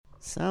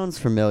Sounds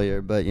familiar,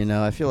 but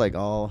I feel like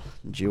all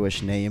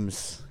Jewish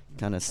names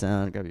kind of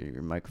sound. Grab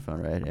your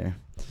microphone right here.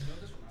 This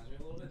reminds me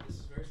a little bit. This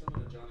is very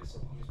similar to Johnny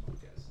Salami's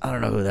podcast. I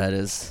don't know who that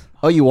is.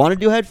 Oh, you want to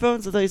do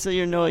headphones? I thought you said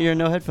you're a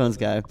no headphones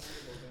guy.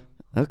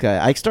 Okay,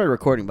 I started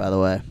recording, by the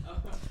way.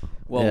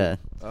 Well,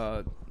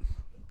 yeah.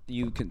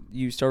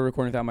 You started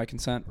recording without my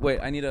consent. Wait,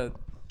 I need a.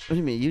 What do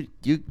you mean?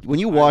 You when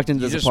you walked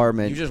into this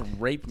apartment, you just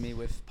raped me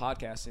with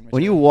podcasting.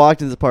 When you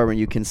walked into this apartment,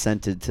 you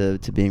consented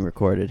to being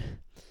recorded.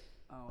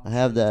 I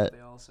have that.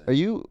 Are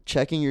you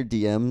checking your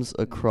DMs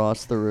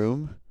across the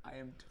room? I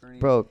am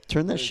turning. Bro,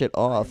 turn that shit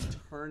off. I'm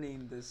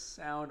turning the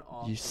sound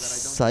off. You so that I don't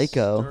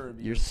psycho.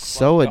 You're disturb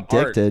so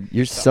addicted.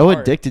 You're so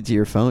addicted to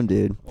your phone,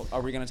 dude. Well,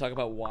 are we going to talk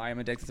about why I'm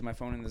addicted to my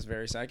phone in this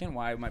very second?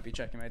 Why I might be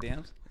checking my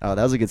DMs? Oh,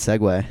 that was a good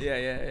segue.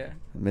 Yeah.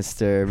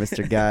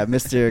 Mr. Guy,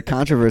 Mr.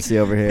 Controversy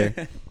over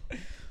here.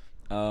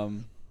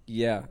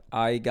 Yeah,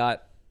 I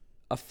got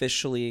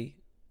officially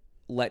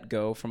let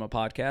go from a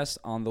podcast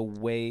on the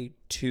way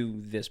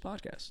to this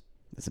podcast.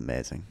 That's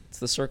amazing. It's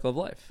the circle of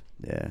life.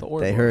 Yeah.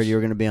 They heard you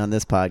were going to be on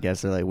this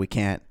podcast. They're like, we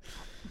can't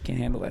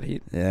handle that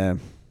heat. Yeah.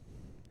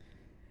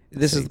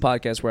 This is the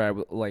podcast where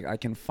I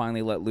can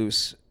finally let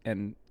loose.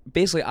 And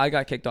basically, I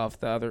got kicked off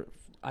the other.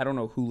 I don't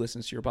know who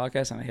listens to your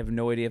podcast, and I have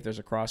no idea if there's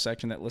a cross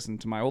section that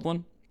listened to my old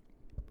one.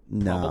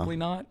 No. Probably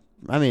not.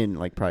 I mean,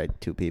 probably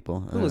 2 people.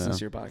 Who listens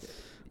to your podcast?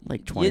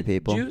 20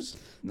 people. Jews?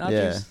 Not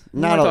yeah. Jews?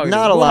 Not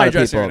a lot of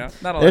people.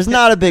 There's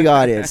not a big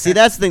audience. See,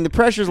 that's the thing. The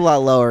pressure's a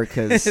lot lower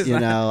because,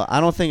 I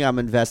don't think I'm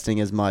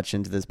investing as much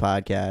into this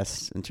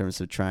podcast in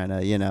terms of trying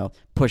to,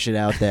 push it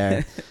out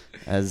there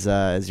as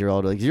your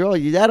old.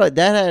 That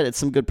had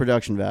some good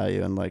production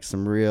value and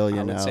some real,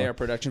 I would say our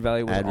production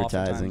value was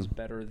advertising oftentimes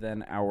better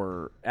than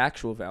our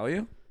actual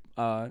value.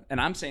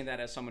 And I'm saying that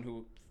as someone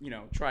who,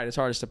 tried his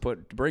hardest to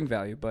bring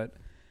value, but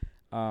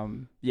yeah.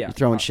 You're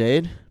throwing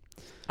shade?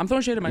 I'm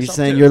throwing shade at myself. You're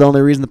saying too. you're the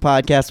only reason the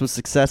podcast was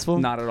successful?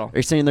 Not at all. Are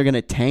you saying they're going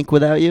to tank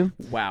without you?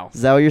 Wow.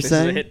 Is that what you're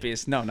saying? This is a hit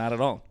piece. No, not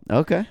at all.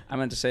 Okay. I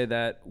meant to say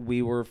that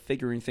we were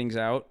figuring things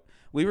out.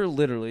 We were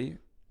literally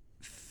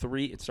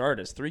it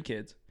started as 3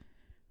 kids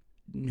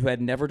who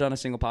had never done a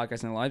single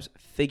podcast in their lives,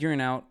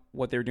 figuring out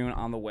what they were doing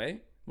on the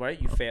way,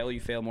 right? You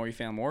fail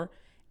more.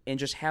 And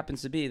just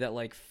happens to be that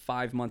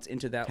 5 months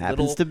into that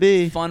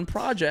fun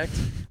project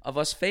of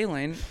us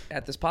failing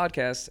at this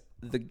podcast,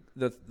 the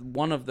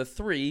one of the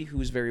 3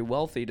 who's very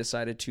wealthy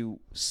decided to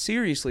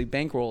seriously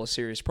bankroll a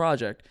serious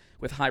project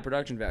with high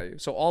production value.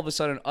 So all of a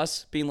sudden,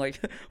 us being like,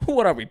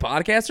 "What are we,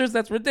 podcasters?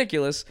 That's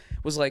ridiculous,"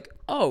 was like,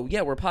 "Oh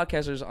yeah, we're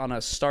podcasters on a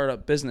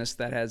startup business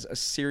that has a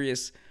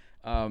serious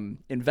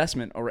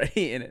investment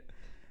already in it."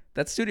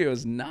 That studio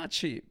is not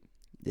cheap.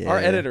 Yeah. Our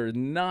editor,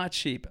 not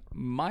cheap.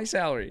 My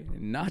salary,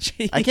 not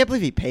cheap. I can't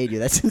believe he paid you.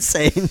 That's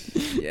insane.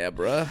 Yeah,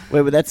 bruh.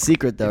 Wait, but that's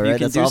secret though, right? You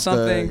can that's do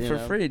something for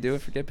free. Do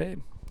it for get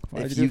paid.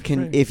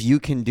 If you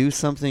can do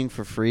something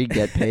for free,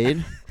 get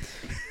paid.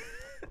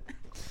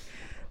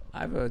 I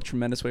have a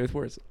tremendous way with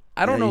words.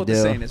 I don't know what the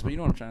saying is, but you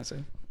know what I'm trying to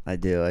say. I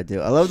do. I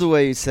love the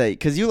way you say,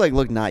 because you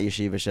look not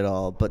yeshivish at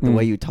all, but the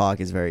way you talk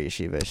is very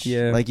yeshivish.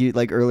 Yeah.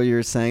 Like earlier you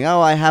were saying, "Oh,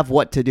 I have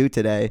what to do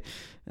today."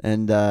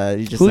 And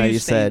you just who you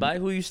staying by?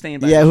 Who you staying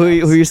by? Yeah, who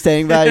you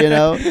staying by?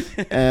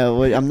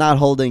 I'm not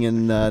holding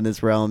in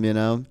this realm.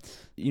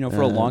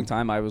 For a long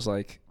time I was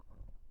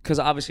because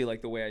obviously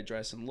the way I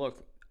dress and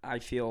look, I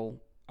feel.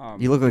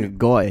 You look like a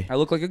goy. I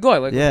look like a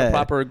goy, a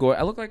proper goy.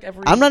 I look like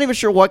every. I'm not even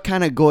sure what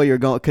kind of goy you're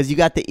going, because you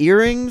got the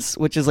earrings,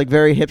 which is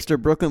very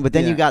hipster Brooklyn, but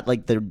then you got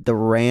the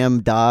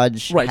Ram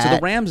Dodge right. hat, So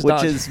the Rams which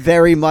Dodge is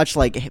very much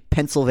like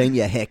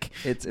Pennsylvania hick.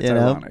 It's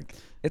ironic.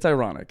 It's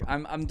ironic.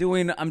 I'm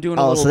doing a little.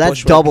 Oh, so that's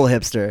Bushwick. Double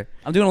hipster.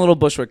 I'm doing a little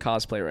Bushwick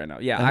cosplay right now.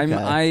 Yeah,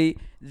 okay.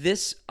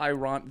 This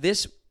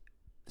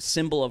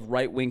symbol of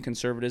right-wing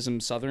conservatism,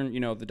 Southern,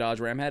 the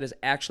Dodge Ram hat, is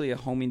actually a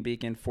homing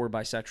beacon for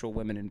bisexual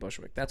women in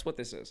Bushwick. That's what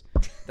this is.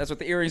 That's what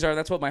the earrings are.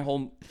 That's what my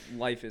whole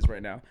life is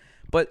right now.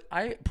 But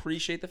I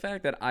appreciate the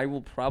fact that I will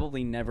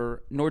probably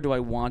never, nor do I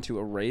want to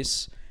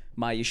erase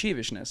my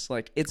yeshivishness.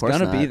 It's going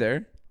to be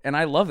there, and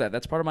I love that.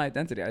 That's part of my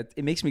identity.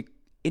 It makes me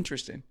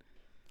interesting.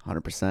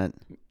 100%.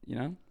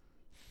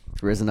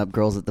 Risen up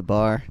girls at the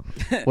bar.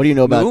 What do you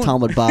know about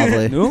Talmud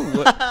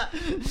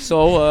Bavli?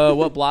 So,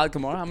 what block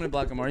Gemara? How many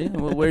block Gemara are you?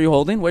 Where are you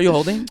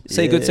holding?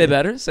 Say good, say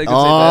better. Say good, say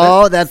better.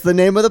 Oh, that's the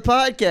name of the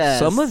podcast.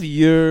 Some of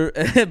your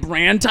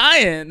brand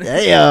tie-in.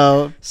 Hey,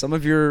 yo. Some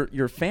of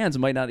your fans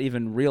might not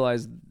even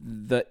realize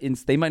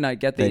they might not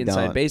get the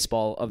inside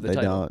baseball of the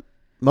title.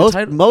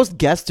 Don't. Most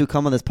guests who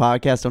come on this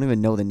podcast don't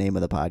even know the name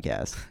of the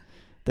podcast.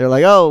 They're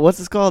like, "Oh, what's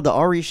this called? The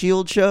Ari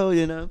Shield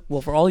Show?"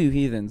 Well, for all you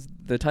heathens,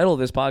 the title of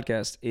this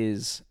podcast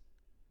is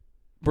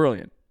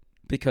brilliant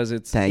because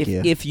it's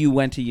if you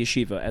went to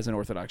yeshiva as an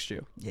Orthodox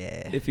Jew.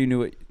 Yeah. If you knew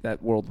what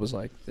that world was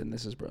like, then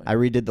this is brilliant. I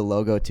redid the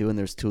logo too, and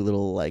there's 2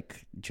 little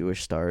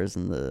Jewish stars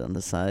on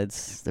the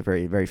sides. They're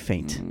very, very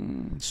faint.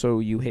 So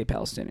you hate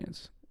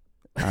Palestinians?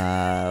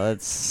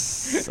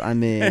 Let's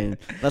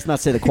not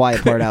say the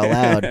quiet part out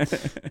loud.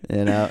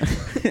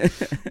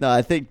 No,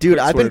 I think, dude,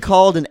 I've been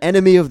called an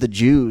enemy of the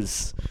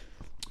Jews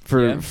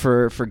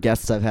for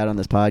guests I've had on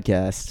this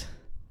podcast.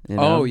 You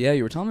know? Oh yeah,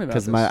 you were telling me about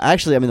this.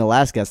 Because the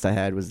last guest I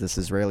had was this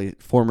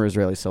former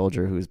Israeli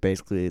soldier who's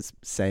basically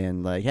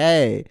saying like,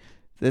 hey,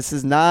 this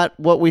is not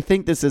what we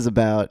think this is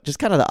about. Just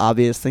kind of the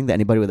obvious thing that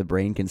anybody with a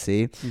brain can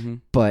see. Mm-hmm.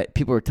 But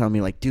people were telling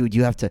me like, dude,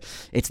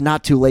 it's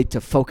not too late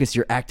to focus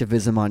your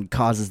activism on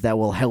causes that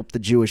will help the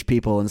Jewish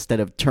people instead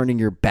of turning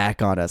your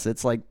back on us.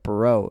 It's like,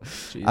 bro,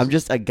 jeez. I'm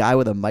just a guy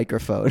with a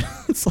microphone.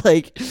 It's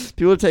like,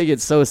 people take it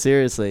so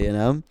seriously, you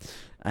know?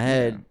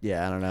 I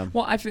don't know.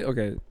 Well, I feel,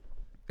 okay,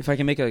 if I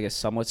can make like a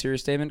somewhat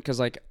serious statement, because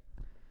like,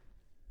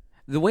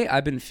 the way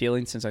I've been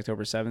feeling since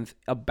October 7th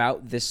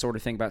about this sort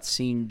of thing, about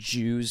seeing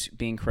Jews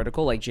being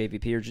critical, like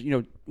JVP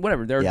or,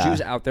 whatever. There are Jews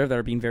out there that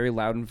are being very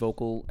loud and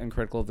vocal and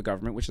critical of the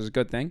government, which is a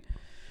good thing.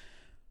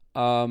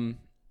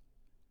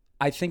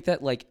 I think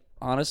that, like,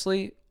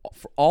 honestly,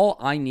 for all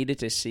I needed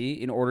to see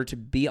in order to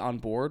be on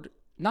board,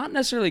 not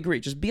necessarily agree,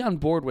 just be on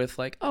board with,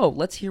 like, oh,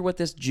 let's hear what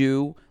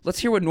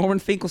Norman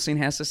Finkelstein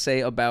has to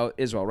say about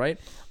Israel, right?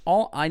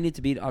 All I need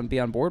to be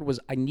on board was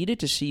I needed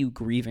to see you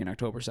grieving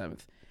October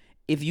 7th.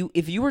 If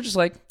you were just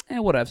like,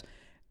 whatevs,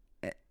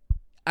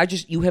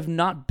 you have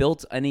not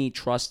built any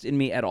trust in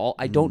me at all.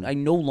 I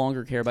no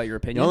longer care about your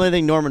opinion. The only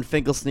thing Norman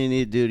Finkelstein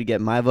needed to do to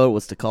get my vote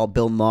was to call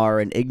Bill Maher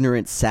an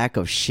ignorant sack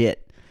of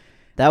shit.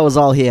 That was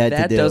all he had to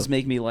do. That does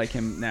make me like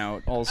him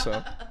now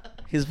also.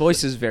 His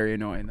voice is very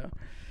annoying though.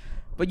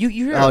 But you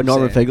hear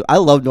Norman Finkelstein. I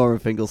love Norman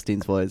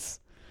Finkelstein's voice.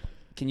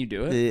 Can you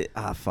do it?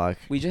 Fuck.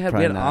 We had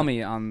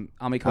Ami on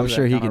Ami Kozak. I'm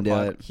sure he can do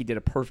it. He did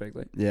it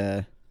perfectly.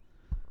 Yeah.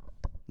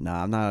 No,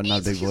 I'm not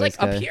a big voice like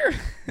guy. Up here.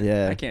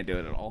 Yeah. I can't do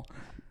it at all.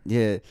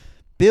 Yeah.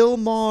 Bill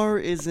Maher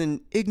is an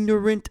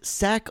ignorant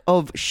sack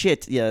of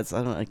shit. Yeah,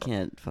 I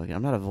can't fucking.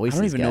 I'm not a voice guy. I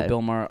don't even know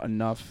Bill Maher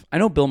enough. I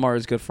know Bill Maher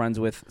is good friends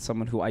with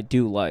someone who I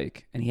do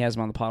like, and he has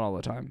him on the pod all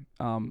the time.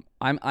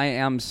 I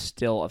am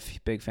still a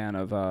big fan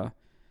of.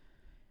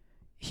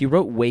 He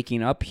wrote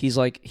Waking Up. He's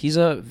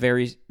a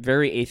very,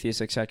 very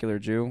atheistic secular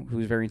Jew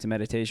who's very into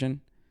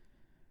meditation.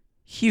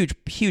 Huge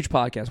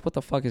podcast. What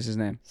the fuck is his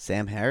name?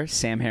 Sam Harris?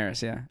 Sam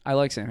Harris, yeah. I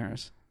like Sam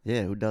Harris.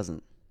 Yeah, who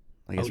doesn't?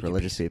 I guess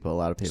religious people, a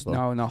lot of people.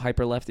 No,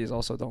 hyper lefties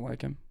also don't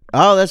like him.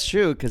 Oh, that's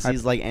true, because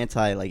he's like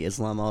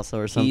Islam also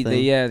or something.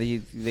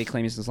 They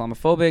claim he's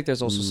Islamophobic.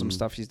 There's also some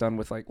stuff he's done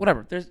with like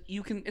whatever.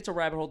 It's a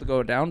rabbit hole to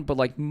go down, but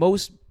like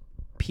most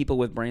people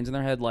with brains in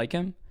their head like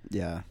him.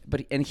 Yeah.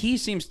 And he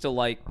seems to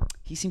like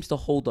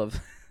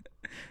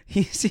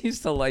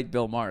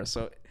Bill Maher,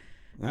 so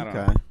I don't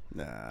know.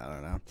 Nah, I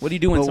don't know. What do you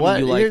do when someone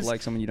you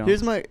like someone you don't?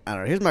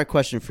 Here's my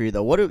question for you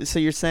though. So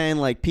you're saying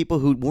like people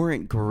who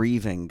weren't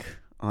grieving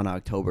on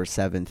October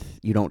 7th,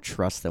 you don't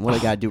trust them? What do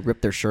they got to do?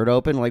 Rip their shirt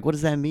open? Like, what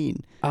does that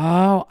mean?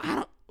 Oh, I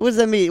don't. What does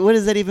that mean? What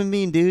does that even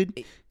mean,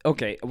 dude?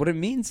 Okay, what it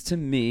means to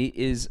me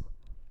is,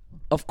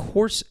 of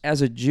course,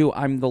 as a Jew,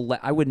 I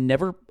would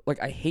never,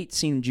 like, I hate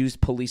seeing Jews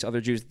police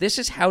other Jews. This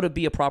is how to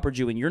be a proper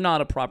Jew, and you're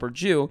not a proper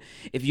Jew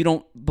if you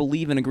don't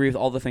believe and agree with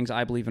all the things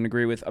I believe and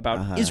agree with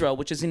about Israel,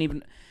 which isn't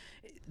even.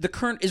 The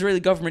current Israeli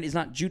government is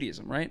not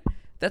Judaism, right?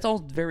 That's all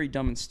very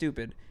dumb and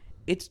stupid.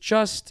 It's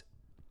just,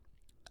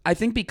 I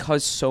think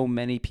because so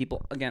many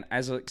people, again,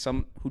 as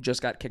some who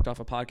just got kicked off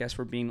a podcast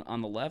for being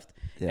on the left,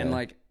 and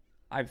like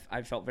I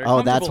felt very.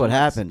 Oh, that's what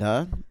happened,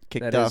 huh?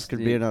 Kicked off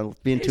because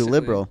being too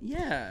liberal.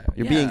 Yeah,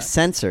 you're being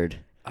censored.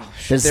 Oh,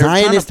 the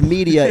Zionist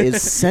media is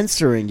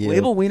censoring you.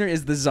 Label Wiener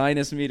is the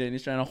Zionist media, and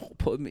he's trying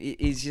to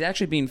he's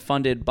actually being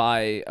funded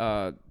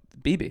by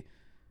Bibi.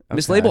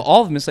 Okay.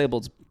 All of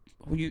Mislabeled's.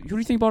 Who do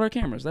you think bought our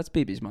cameras? That's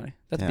Bibi's money.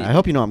 That's Bibi. I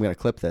hope you know I'm going to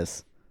clip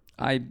this.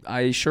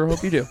 I sure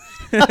hope you do.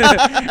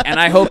 And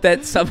I hope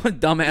that some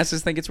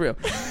dumbasses think it's real.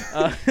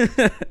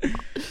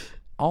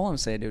 All I'm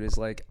saying, dude, is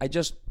like,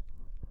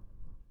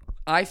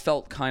 I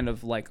felt kind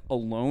of like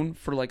alone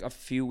for like a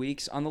few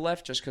weeks on the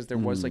left just because there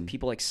was like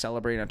people like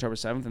celebrating October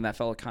 7th, and that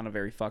felt kind of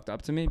very fucked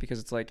up to me because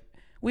it's like,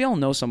 we all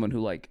know someone who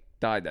like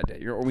died that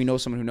day, or we know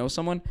someone who knows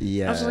someone.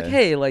 Yeah. And I was just like,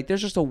 hey, like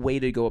there's just a way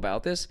to go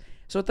about this.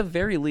 So at the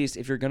very least,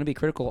 if you're going to be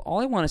critical,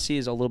 all I want to see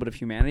is a little bit of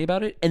humanity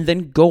about it, and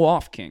then go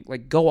off, King.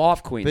 Like, go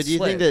off, Queen. But do you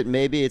think that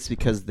maybe it's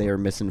because they are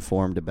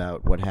misinformed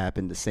about what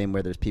happened, the same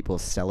way there's people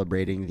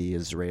celebrating the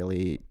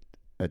Israeli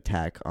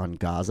attack on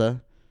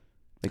Gaza?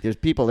 Like,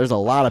 there's a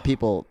lot of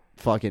people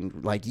fucking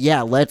like,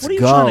 yeah, let's go. What are you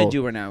trying to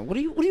do right now? What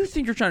do you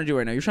think you're trying to do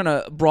right now? You're trying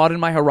to broaden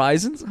my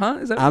horizons, huh?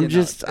 Is that? I'm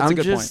just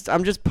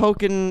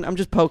poking.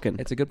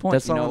 It's a good point.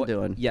 That's all I'm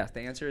doing. Yes,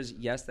 the answer is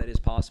yes. That is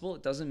possible.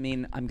 It doesn't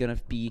mean I'm gonna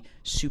be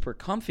super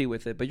comfy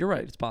with it, but you're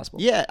right. It's possible.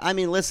 Yeah, I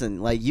mean,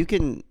 listen, like you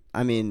can.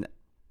 I mean,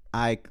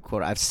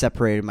 I've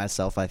separated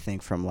myself, I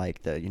think, from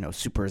like the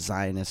super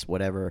Zionist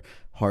whatever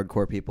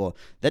hardcore people.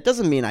 That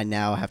doesn't mean I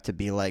now have to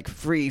be like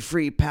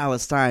free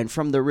Palestine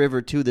from the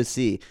river to the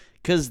sea.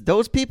 Because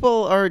those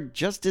people are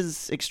just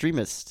as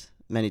extremist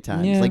many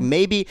times. Yeah. Like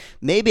maybe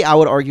I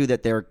would argue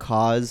that their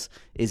cause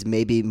is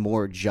maybe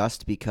more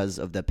just because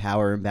of the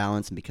power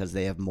imbalance and because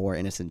they have more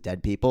innocent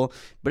dead people.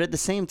 But at the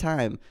same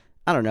time,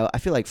 I don't know. I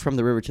feel like from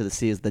the river to the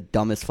sea is the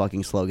dumbest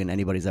fucking slogan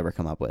anybody's ever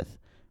come up with.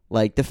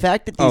 Like the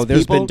fact that these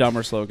there's been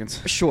dumber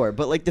slogans. Sure,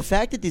 but like the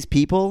fact that these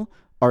people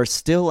are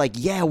still like,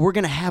 yeah, we're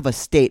gonna have a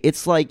state.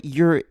 It's like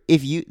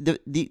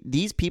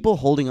these people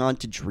holding on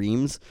to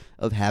dreams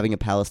of having a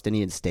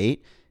Palestinian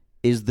state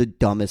is the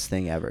dumbest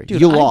thing ever.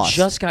 Dude, you lost. I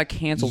just got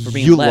canceled for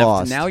being left.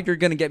 Lost. Now you're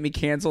gonna get me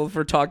canceled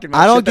for talking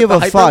about. I don't give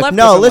a fuck.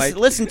 No,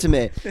 listen to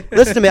me.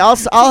 Listen to me. I'll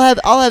have.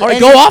 All right,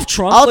 go off,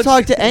 Trump. I'll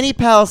talk to any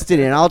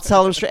Palestinian. I'll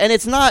tell them straight. And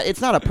it's not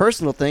a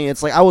personal thing.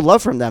 It's like I would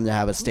love for them to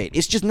have a state.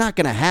 It's just not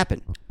gonna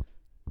happen.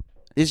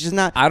 It's just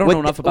not. I don't know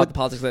enough about the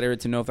politics of that area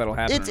to know if that'll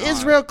happen. It's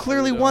Israel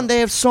clearly won.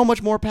 They have so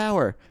much more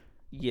power.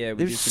 Yeah,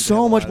 there's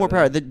so much more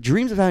power. The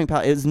dreams of having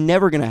power is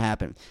never gonna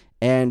happen.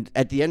 And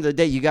at the end of the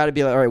day, you got to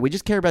be like, all right, we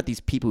just care about these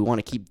people. We want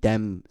to keep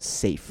them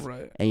safe.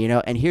 Right. And,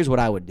 and here's what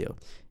I would do.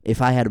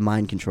 If I had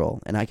mind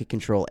control and I could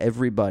control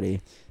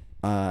everybody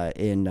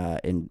in all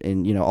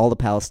the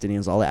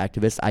Palestinians, all the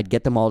activists, I'd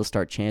get them all to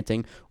start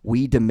chanting,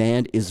 "We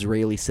demand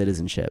Israeli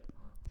citizenship."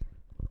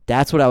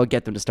 That's what I would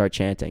get them to start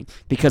chanting.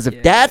 Because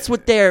if that's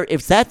what their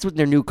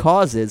new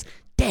cause is,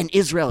 then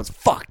Israel is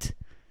fucked.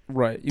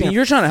 Right.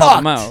 You're trying to help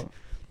them out.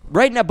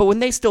 Right now, but when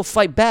they still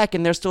fight back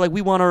and they're still like,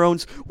 we want our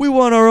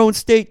own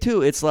state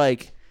too. It's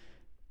like,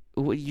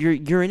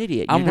 you're an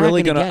idiot. I'm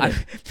really gonna.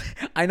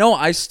 I know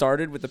I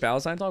started with the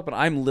Palestine talk, but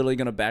I'm literally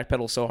gonna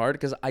backpedal so hard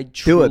because I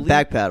truly do it.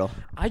 Backpedal.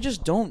 I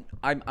just don't.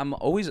 I'm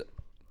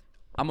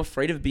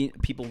afraid of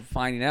people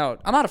finding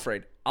out. I'm not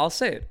afraid. I'll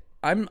say it.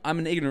 I'm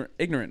an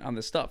ignorant on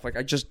this stuff. Like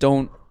I just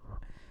don't.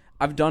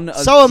 I've done.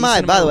 So am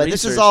I. By the way,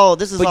 this is all.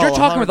 But you're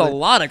talking with a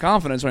lot of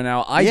confidence right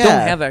now. I don't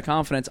have that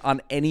confidence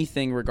on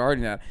anything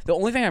regarding that. The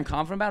only thing I'm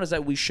confident about is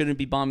that we shouldn't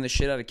be bombing the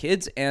shit out of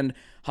kids, and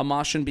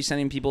Hamas shouldn't be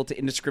sending people to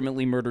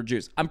indiscriminately murder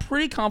Jews. I'm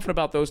pretty confident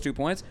about those 2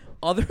 points.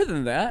 Other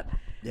than that,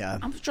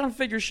 I'm just trying to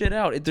figure shit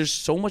out. There's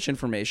so much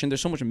information. There's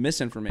so much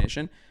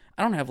misinformation.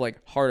 I don't have like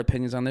hard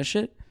opinions on this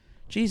shit.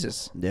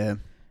 Jesus. Yeah.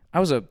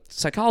 I was a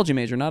psychology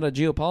major, not a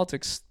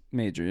geopolitics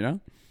major.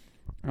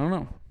 I don't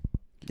know.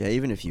 Yeah,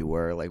 even if you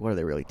were, like, what are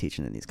they really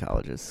teaching in these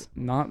colleges?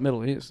 Not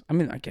Middle East. I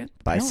mean, I get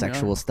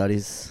bisexual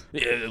studies.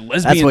 Yeah, lesbian.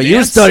 That's what dance.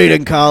 You studied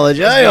in college.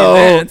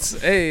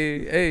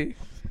 Hey.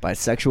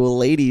 Bisexual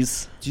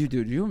ladies. Dude,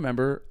 do you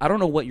remember? I don't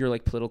know what your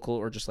like political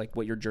or just like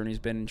what your journey's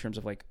been in terms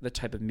of like the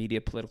type of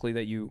media politically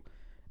that you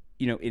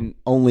in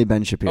only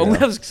Ben Shapiro.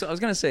 I was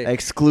gonna say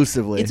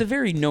exclusively. It's a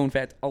very known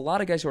fact. A lot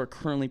of guys who are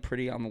currently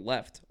pretty on the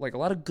left, like a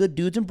lot of good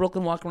dudes in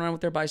Brooklyn walking around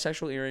with their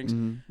bisexual earrings,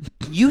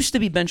 used to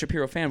be Ben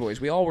Shapiro fanboys.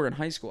 We all were in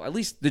high school. At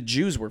least the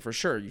Jews were for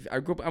sure. I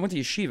went to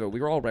yeshiva. We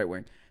were all right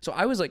wing. So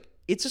I was like,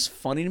 it's just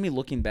funny to me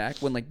looking back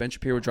when like Ben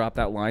Shapiro dropped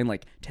that line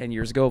like 10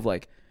 years ago of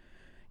like,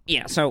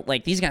 yeah, so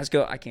like these guys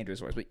go. I can't do his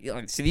voice, but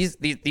see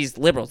these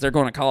liberals, they're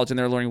going to college and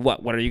they're learning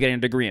what? What are you getting a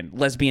degree in?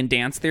 Lesbian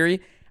dance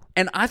theory.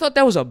 And I thought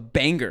that was a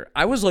banger.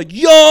 I was like,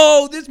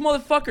 yo, this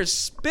motherfucker's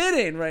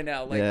spitting right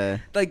now.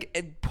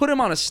 Like put him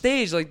on a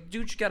stage. Like,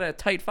 dude, you got a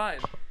tight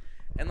five.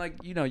 And, like,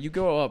 you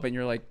grow up and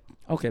you're like,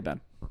 okay,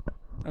 Ben,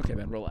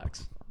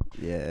 relax.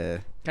 Yeah.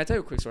 Can I tell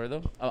you a quick story,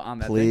 though, on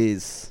that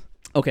Please. Thing?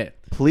 Okay.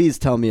 Please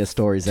tell me a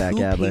story, Zach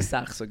Adler. 2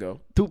 Pesachs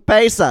ago. 2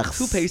 Pesachs.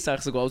 2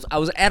 Pesachs ago. I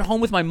was at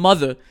home with my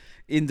mother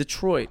in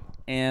Detroit.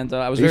 And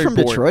I was Are very bored.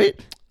 You from Detroit?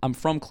 I'm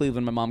from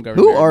Cleveland. My mom got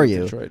Who are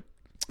you? Detroit.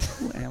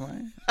 Who am I?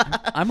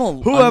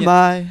 Who am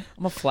I?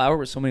 I'm a flower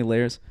with so many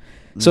layers.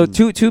 So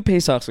two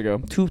Pesachs ago,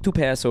 two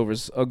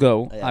Passovers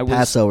ago, I was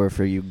Passover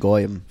for you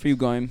goyim. 2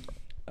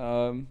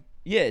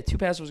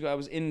 Passovers ago, I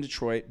was in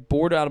Detroit,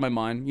 bored out of my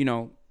mind.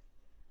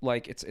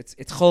 Like it's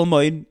Chol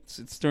Moed,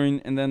 it's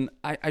during, and then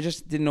I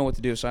just didn't know what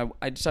to do. So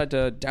I decided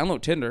to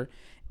download Tinder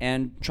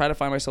and try to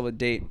find myself a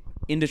date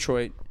in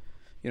Detroit.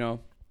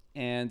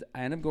 And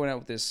I ended up going out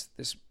with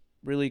this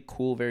really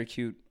cool, very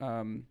cute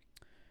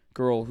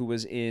girl who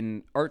was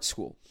in art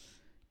school.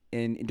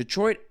 In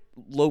Detroit,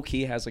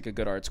 low-key has like a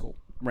good art school,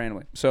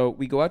 randomly. So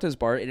we go out to this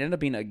bar. It ended up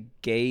being a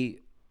gay,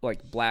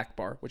 like, black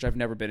bar, which I've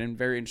never been in.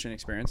 Very interesting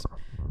experience.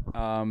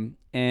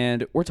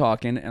 And we're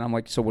talking, and I'm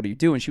like, so what do you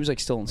do? And she was like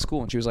still in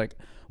school. And she was like,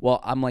 well,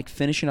 I'm like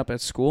finishing up at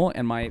school,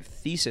 and my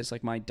thesis,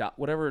 like my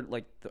whatever,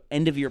 like the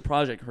end of year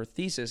project, her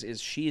thesis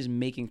is she is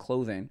making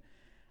clothing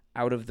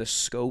out of the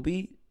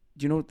SCOBY.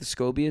 Do you know what the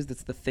SCOBY is?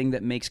 That's the thing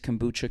that makes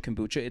kombucha.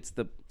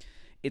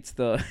 It's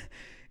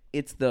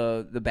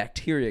the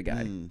bacteria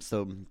guy.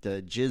 So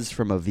the jizz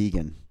from a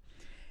vegan.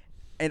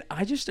 And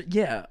I just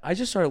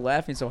started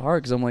laughing so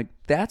hard because I'm like,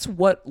 that's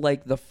what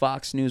like the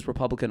Fox News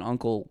Republican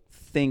uncle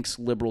thinks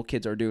liberal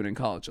kids are doing in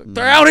college. Like,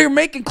 they're out here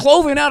making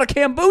clothing out of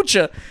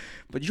kombucha,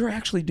 but you're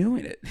actually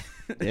doing it.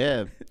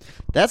 Yeah,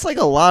 that's like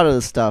a lot of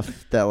the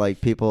stuff that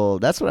like people.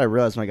 That's what I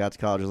realized when I got to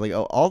college. Is like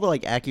all the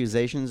like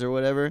accusations or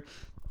whatever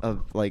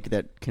of like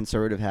that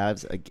conservative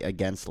has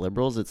against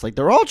liberals. It's like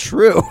they're all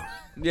true.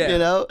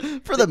 Yeah,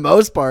 for the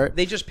most part.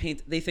 They just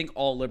they think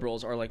all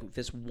liberals are like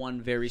this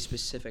one very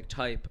specific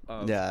type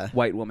of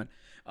white woman,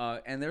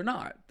 and they're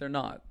not.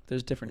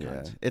 There's different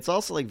kinds. It's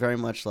also like very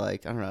much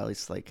like, I don't know, at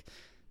least like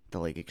the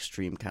like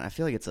extreme kind. I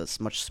feel like it's a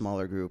much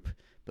smaller group,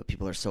 but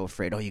people are so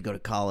afraid. Oh, you go to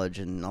college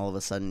and all of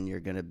a sudden you're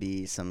gonna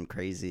be some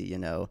crazy,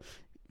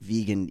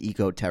 vegan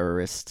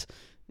eco-terrorist.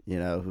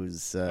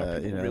 who's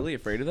really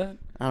afraid of that?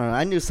 I don't know.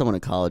 I knew someone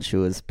in college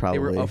who was probably.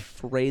 They were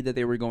afraid that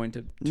they were going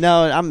to.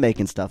 No, I'm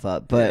making stuff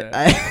up, but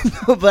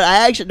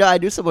I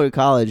knew someone in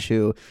college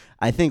who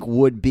I think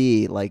would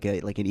be like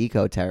an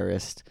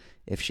eco-terrorist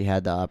if she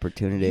had the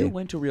opportunity. You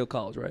went to real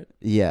college, right?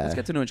 Yeah. Let's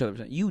get to know each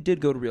other. You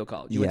did go to real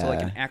college. You went to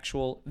like an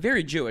actual,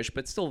 very Jewish,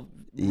 but still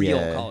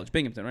real college,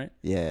 Binghamton, right?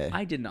 Yeah.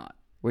 I did not.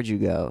 Where'd you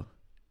go?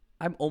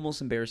 I'm almost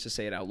embarrassed to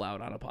say it out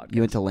loud on a podcast.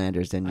 You went to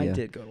Landers, didn't you? I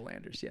did go to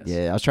Landers, yes.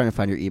 Yeah, I was trying to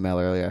find your email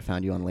earlier. I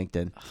found you on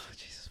LinkedIn. Oh,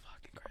 Jesus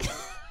fucking Christ.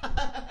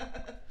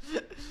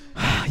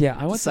 Yeah,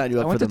 I went to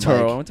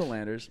Turo. I went to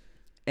Landers.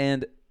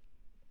 And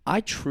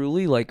I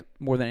truly, like,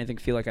 more than anything,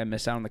 feel like I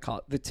missed out on the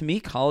college. To me,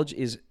 college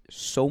is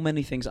so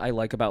many things I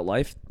like about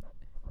life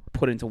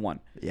put into one.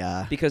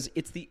 Yeah. Because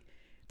it's the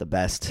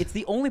best. It's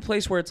the only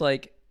place where it's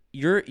like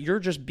you're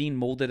just being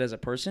molded as a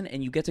person,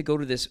 and you get to go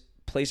to this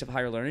place of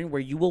higher learning where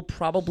you will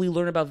probably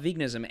learn about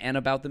veganism and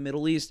about the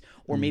Middle East,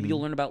 or maybe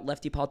you'll learn about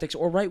lefty politics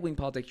or right-wing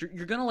politics.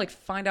 You're going to like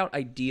find out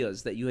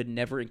ideas that you had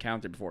never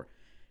encountered before.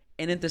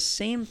 And at the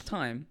same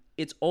time,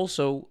 it's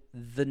also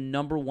the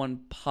number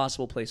one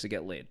possible place to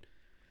get laid.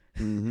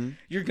 Mm-hmm.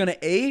 You're going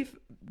to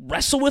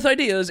wrestle with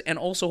ideas and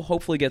also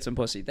hopefully get some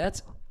pussy.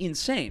 That's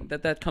insane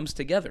that comes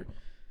together.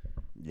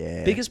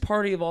 Yeah. Biggest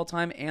party of all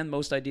time and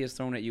most ideas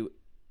thrown at you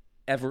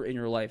ever in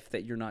your life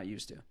that you're not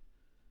used to.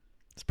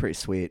 It's pretty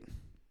sweet.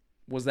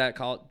 Was that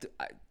college?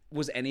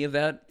 Was any of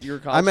that your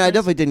college? I mean, I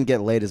definitely didn't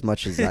get laid as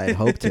much as I had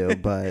hoped to,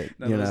 but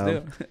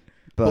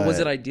but was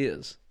it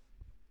ideas?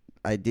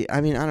 I mean,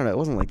 I don't know. It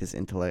wasn't like this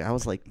intellect. I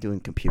was like doing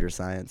computer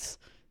science,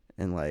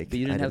 and like. But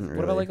you didn't have.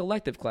 What about like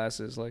elective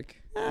classes?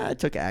 Like. I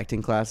took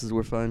acting classes.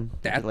 Were fun.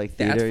 That's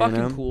theater,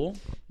 fucking cool.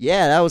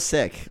 Yeah, that was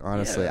sick.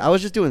 Honestly, I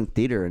was just doing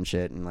theater and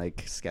shit and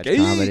like sketch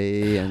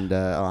comedy and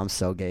I'm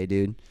so gay,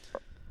 dude.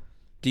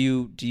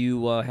 Do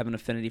you have an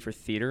affinity for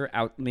theater?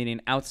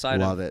 Meaning outside.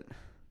 Love it.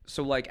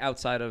 So, like,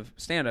 outside of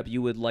stand-up,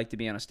 you would like to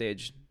be on a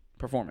stage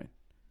performing?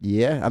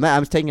 Yeah.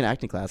 I'm taking an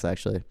acting class,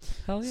 actually.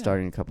 Hell yeah.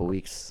 Starting in a couple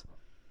weeks.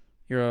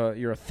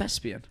 You're a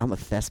thespian. I'm a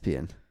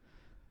thespian.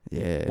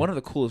 Yeah. One of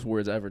the coolest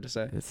words ever to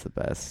say. It's the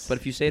best. But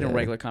if you say it in a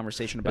regular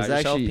conversation about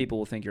yourself, people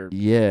will think you're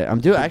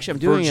I'm doing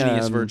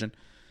virgin.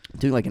 I'm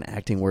doing, like, an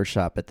acting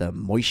workshop at the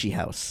Moishi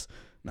House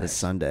this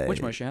Sunday.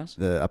 Which Moishi House?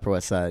 The Upper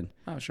West Side.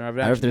 Oh, sure.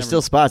 If there's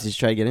still spots, you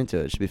should try to get into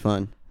it. It should be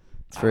fun.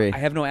 It's free. I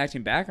have no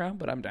acting background,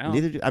 but I'm down.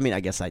 Neither do I mean, I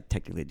guess I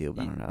technically do,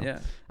 but I don't know. Yeah.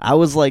 It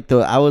was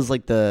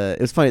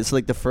funny. So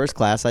like the first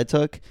class I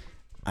took,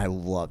 I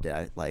loved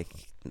it.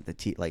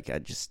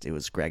 It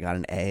was Greg got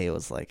an A. It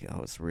was like I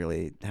was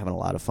really having a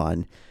lot of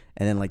fun.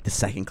 And then like the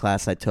second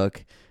class I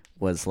took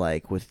was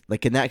like with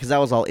like in that because that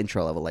was all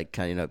intro level, like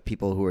kind of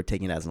people who were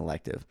taking it as an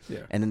elective.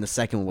 Yeah. And then the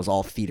second one was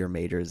all theater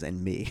majors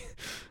and me.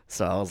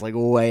 So I was like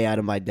way out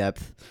of my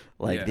depth.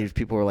 Like these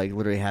people were like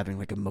literally having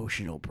like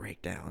emotional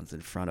breakdowns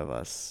in front of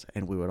us,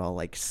 and we would all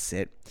like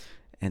sit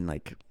and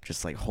like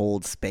just like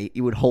hold space.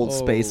 You would hold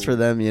space for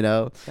them, you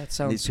know. That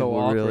sounds so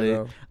awkward.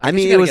 Though. I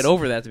mean, you gotta get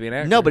over that to be an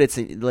actor. No, but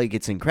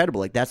it's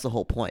incredible. Like that's the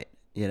whole point,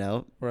 you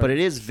know. Right. But it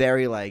is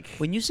very like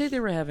when you say they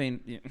were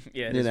having,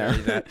 it is very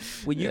that.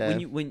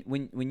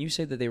 When you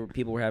say that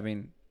people were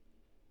having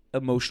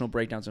emotional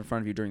breakdowns in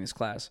front of you during this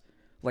class,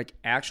 like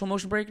actual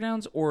emotional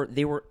breakdowns, or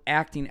they were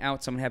acting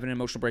out someone having an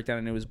emotional breakdown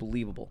and it was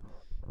believable.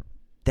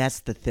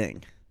 That's the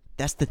thing.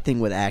 That's the thing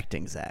with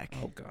acting, Zach.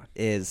 Oh God,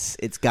 it's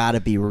got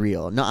to be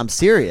real. No, I'm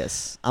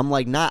serious. I'm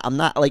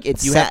not like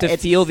it's. You have to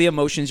feel the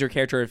emotions your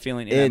character is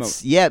feeling.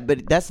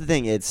 But that's the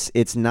thing.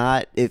 It's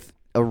not if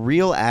a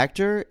real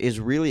actor is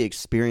really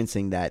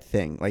experiencing that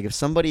thing. Like if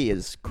somebody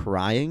is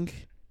crying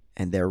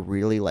and they're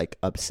really like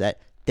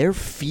upset, they're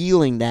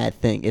feeling that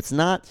thing. It's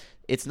not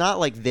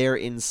like they're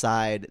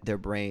inside their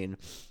brain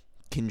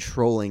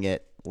controlling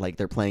it. Like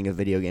they're playing a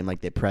video game, like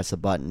they press a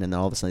button and then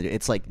all of a sudden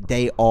it's like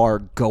they are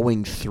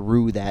going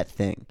through that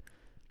thing.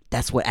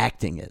 That's what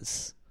acting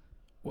is.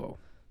 Whoa.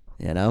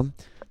 You know?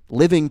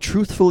 Living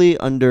truthfully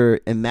under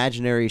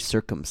imaginary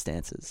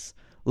circumstances.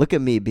 Look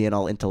at me being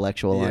all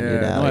intellectual on you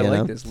now. I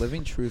like this.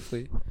 Living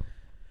truthfully.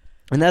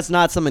 And that's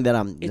not something that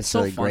I'm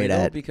necessarily great at. It's so funny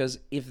though, because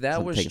if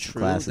that was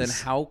true, then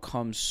how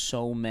come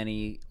so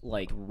many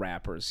like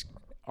rappers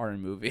are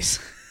in movies?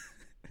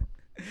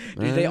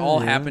 Do they all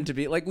happen to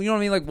be like, you know what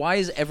I mean? Like, why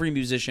is every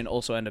musician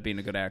also end up being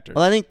a good actor?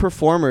 Well, I think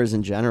performers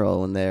in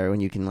general,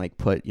 when you can like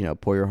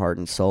pour your heart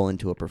and soul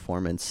into a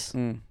performance,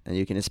 and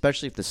you can,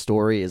 especially if the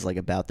story is like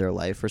about their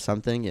life or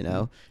something, you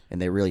know,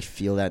 and they really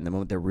feel that in the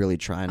moment, they're really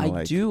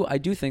trying to. I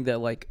do think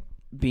that like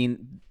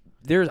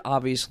there's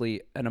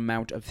obviously an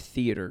amount of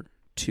theater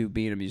to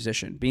being a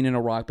musician, being in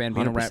a rock band,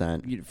 being 100%.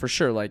 A rap, for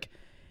sure. Like,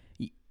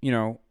 you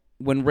know,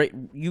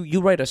 when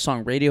you write a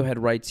song, Radiohead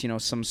writes,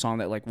 some song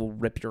that like will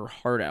rip your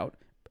heart out.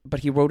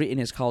 But he wrote it in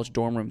his college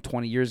dorm room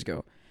 20 years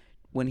ago.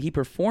 When he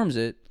performs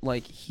it,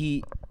 like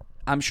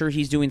I'm sure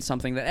he's doing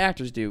something that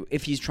actors do.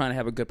 If he's trying to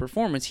have a good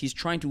performance, he's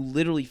trying to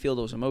literally feel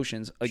those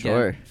emotions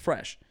again,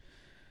 fresh.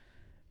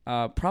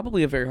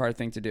 Probably a very hard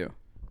thing to do.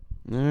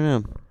 I don't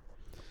know.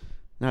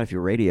 Not if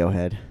you're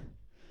Radiohead.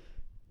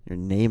 Your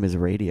name is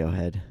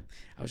Radiohead.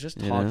 I was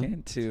just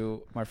talking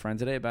to my friend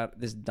today about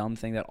this dumb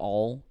thing that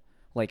all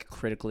like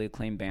critically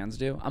acclaimed bands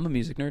do. I'm a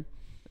music nerd.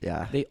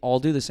 Yeah. They all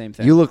do the same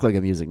thing. You look like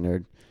a music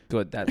nerd.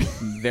 Good. I'm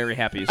very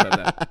happy you said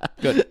that.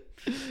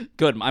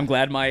 Good. I'm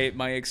glad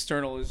my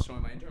external is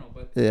showing my internal.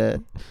 But yeah.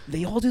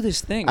 They all do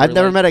this thing. I've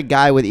never met a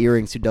guy with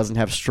earrings who doesn't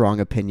have strong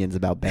opinions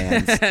about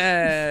bands.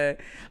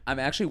 I'm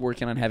actually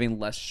working on having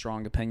less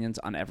strong opinions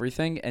on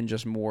everything and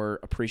just more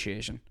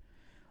appreciation.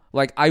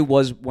 Like, I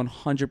was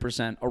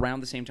 100% around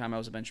the same time I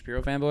was a Ben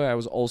Shapiro fanboy. I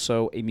was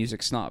also a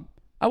music snob.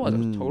 I was a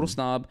total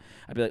snob.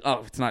 I'd be like,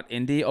 oh, it's not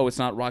indie. Oh, it's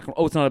not rock.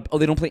 Oh, it's not. Oh,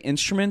 they don't play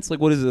instruments. Like,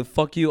 what is it?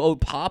 Fuck you. Oh,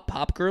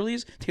 pop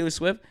girlies. Taylor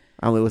Swift.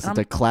 I only listen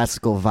to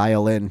classical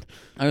violin.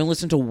 I only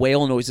listen to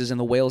whale noises, and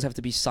the whales have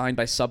to be signed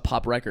by Sub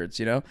Pop Records.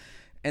 You know,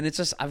 and it's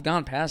just I've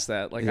gone past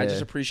that. Like, I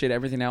just appreciate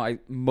everything now.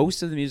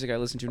 Most of the music I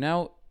listen to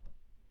now.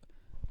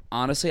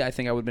 Honestly, I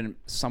think I would have been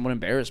somewhat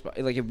embarrassed, but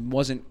like it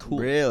wasn't cool.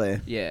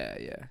 Really? Yeah.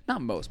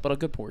 Not most, but a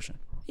good portion.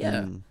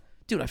 Yeah,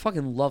 dude, I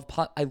fucking love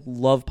pop. I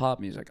love pop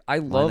music. I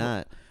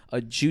love a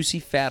juicy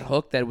fat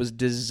hook that was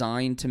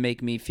designed to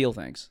make me feel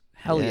things.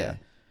 Hell yeah.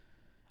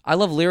 I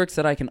love lyrics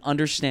that I can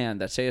understand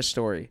that say a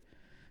story.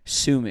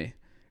 Sue me,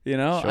 you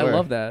know. Sure. I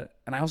love that,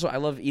 and I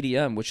love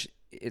EDM, which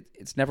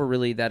it's never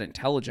really that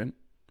intelligent,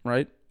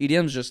 right?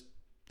 EDM's just.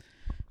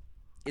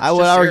 I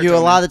would argue a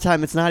lot of the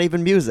time it's not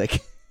even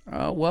music.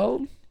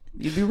 Well.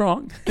 You'd be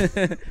wrong.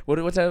 What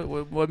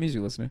music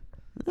you listen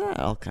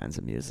to? All kinds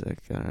of music.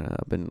 I don't know.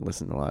 I've been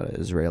listening to a lot of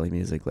Israeli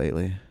music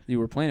lately. You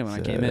were playing it when I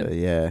came in.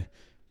 Yeah.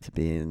 To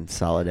be in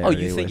solidarity. Oh,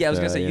 you think? I was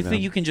gonna say. You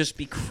think you can just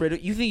be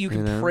critical? You think you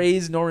can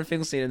praise Norman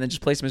Finkelstein and then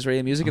just play some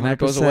Israeli music and that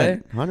goes away?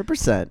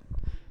 100%.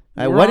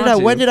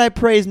 When did I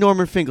praise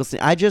Norman Finkelstein?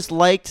 I just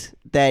liked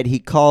that he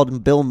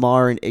called Bill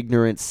Maher an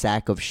ignorant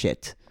sack of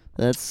shit.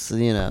 That's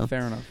fair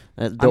enough.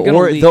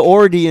 The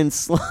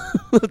audience.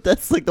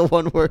 That's like the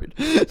one word.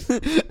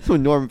 With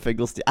Norman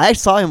Finkelstein. I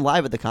saw him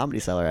live at the Comedy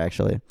Cellar,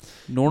 actually.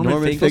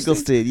 Norman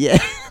Finkelstein? Yeah.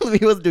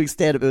 He wasn't doing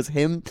stand-up. It was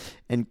him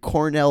and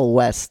Cornel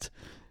West.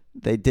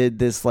 They did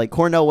this, like,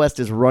 Cornel West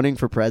is running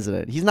for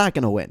president. He's not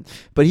going to win,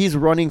 but he's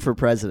running for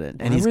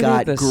president. And he's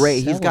got a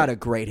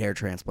great hair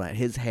transplant.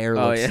 His hair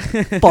looks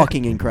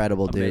fucking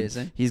incredible, dude.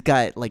 Amazing. He's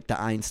got, like,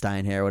 the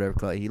Einstein hair,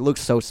 whatever. He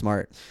looks so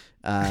smart.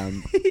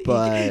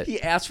 But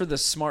he asked for the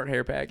smart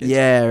hair package.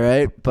 Yeah,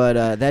 right.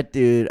 But that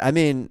dude, I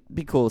mean, it'd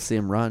be cool to see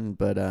him run.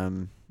 But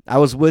I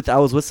was with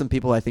some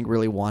people I think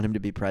really want him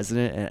to be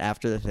president. And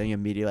after the thing,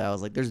 immediately I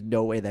was like, "There's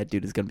no way that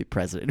dude is gonna be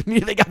president."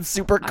 Immediately got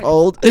super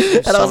cold,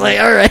 and I was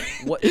like, "All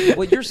right."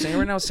 What you're saying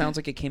right now sounds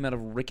like it came out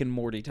of Rick and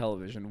Morty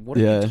television. What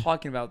are you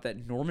talking about?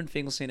 That Norman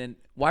Finkelstein and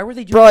why were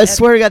they doing? Bro, I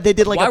swear to God, they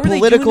did like a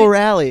political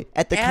rally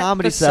at the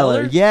Comedy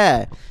Cellar.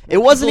 Yeah, it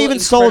wasn't even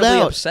sold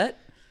out. Upset?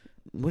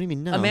 What do you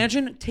mean, no?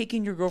 Imagine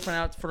taking your girlfriend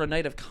out for a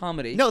night of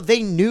comedy. No,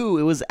 they knew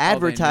it was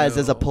advertised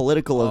as a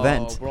political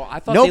event. Bro, I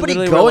thought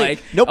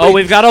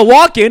we've got a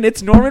walk-in.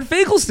 It's Norman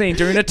Finkelstein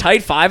during a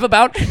tight five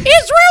about Israel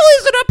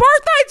is an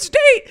apartheid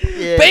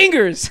state. Yeah.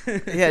 Bangers.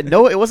 Yeah,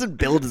 no, it wasn't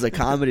billed as a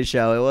comedy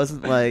show. It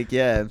wasn't like,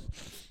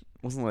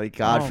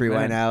 Godfrey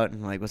went out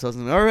and like was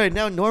hosting. All right,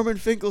 now Norman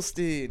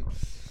Finkelstein.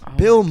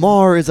 Bill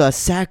Maher is a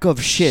sack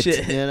of shit.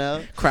 You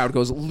know, crowd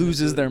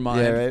loses their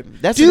mind. Yeah,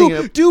 right. That's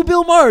do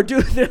Bill Maher.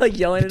 Dude, they're like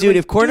yelling. Dude,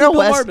 if Cornel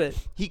West,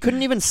 he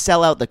couldn't even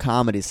sell out the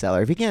Comedy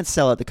Cellar. If he can't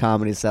sell out the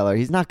Comedy Cellar,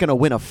 he's not gonna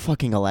win a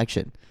fucking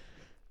election.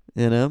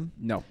 You know?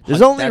 No.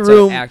 There's only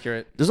room.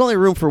 Accurate. There's only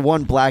room for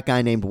one black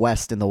guy named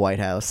West in the White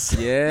House.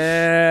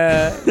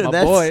 Yeah, my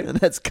boy.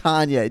 That's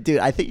Kanye, dude.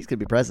 I think he's gonna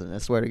be president. I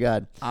swear to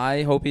God.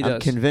 I hope he does. I'm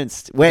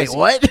convinced. Wait,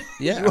 what?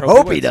 Yeah, you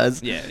hope he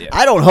does. Yeah.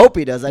 I don't hope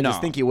he does. I just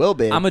think he will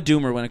be. I'm a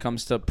doomer when it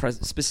comes to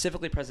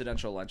specifically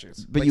presidential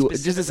elections. But you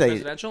just to say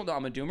presidential. No,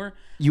 I'm a doomer.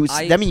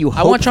 That mean you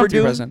hope I want Trump to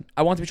be president.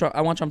 I want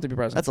Trump to be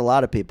president. That's a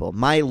lot of people.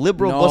 My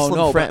liberal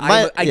Muslim friend.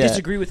 I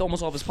disagree with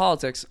almost all of his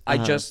politics.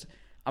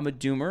 I'm a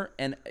doomer,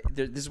 and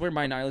this is where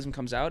my nihilism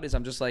comes out. Is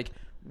I'm just like,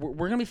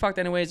 we're gonna be fucked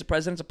anyways. The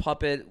president's a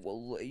puppet.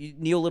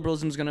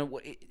 Neoliberalism's gonna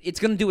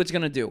do what it's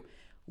gonna do.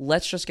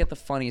 Let's just get the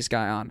funniest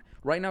guy on.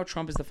 Right now,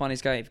 Trump is the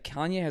funniest guy. If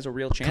Kanye has a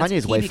real chance,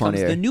 Kanye's way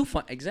funnier. The new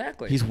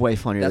exactly. He's way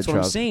funnier. That's than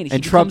what Trump. I'm saying.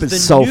 And Trump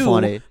is so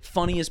funny.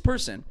 Funniest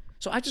person.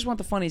 So I just want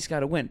the funniest guy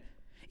to win.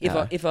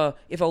 If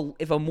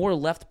a more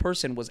left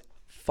person was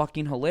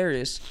fucking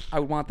hilarious, I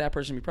would want that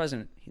person to be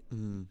president.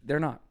 They're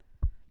not.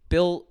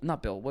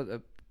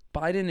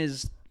 Biden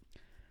is.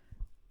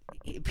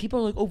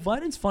 People are like, "Oh,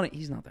 Biden's funny."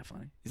 He's not that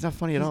funny. He's not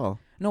funny at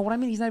all. No, what I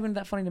mean, he's not even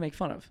that funny to make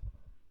fun of.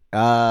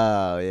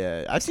 Oh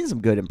yeah, I've seen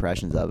some good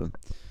impressions of him.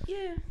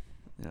 Yeah,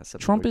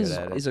 Trump is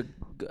a.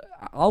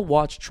 I'll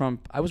watch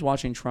Trump. I was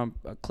watching Trump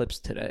clips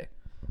today.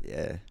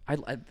 Yeah,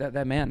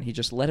 that man. He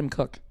just let him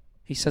cook.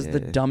 He says the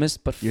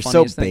dumbest but You're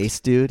funniest so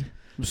based, dude.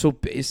 I'm so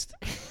based.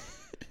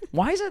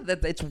 Why is it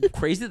that it's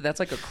crazy? That's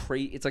like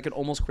it's like an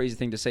almost crazy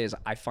thing to say. Is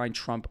I find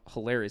Trump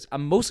hilarious.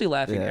 I'm mostly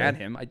laughing at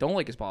him. I don't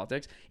like his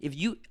politics. If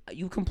you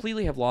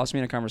completely have lost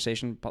me in a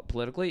conversation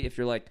politically, if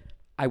you're like,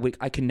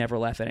 I can never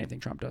laugh at anything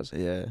Trump does.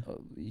 Yeah.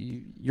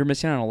 You're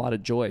missing out on a lot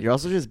of joy. You're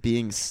also just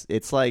being.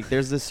 It's like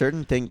there's this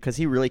certain thing because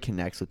he really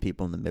connects with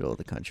people in the middle of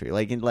the country.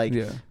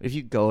 If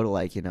you go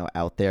to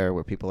out there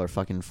where people are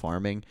fucking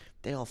farming,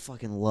 they all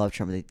fucking love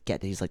Trump. They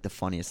get that he's like the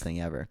funniest thing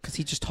ever because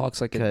he just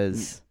talks like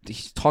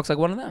he talks like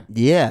one of them.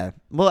 Yeah.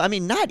 Well, I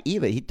mean, not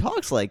even. He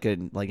talks like a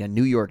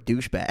New York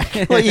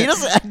douchebag. Like he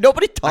doesn't.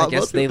 Nobody talks. I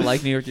guess they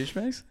like New York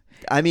douchebags.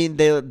 I mean,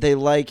 they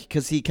like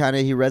because he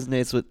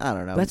resonates with. I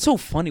don't know. That's so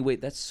funny.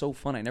 Wait, that's so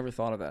funny. I never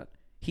thought of that.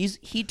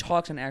 He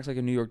talks and acts like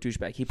a New York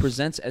douchebag. He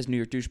presents as New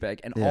York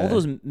douchebag, and all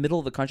those middle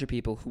of the country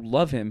people who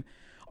love him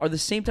are the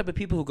same type of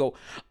people who go,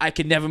 "I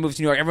could never move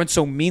to New York. Everyone's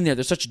so mean there.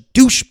 They're such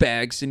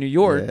douchebags in New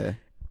York." Yeah.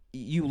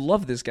 You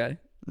love this guy.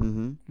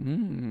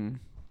 Mm-hmm.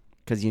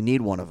 Because you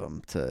need one of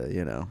them to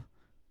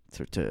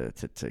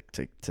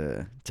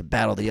to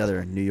battle the other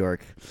in New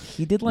York.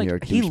 He did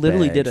he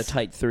literally did a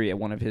tight 3 at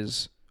one of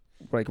his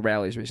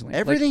rallies recently.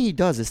 Everything he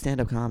does is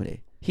stand-up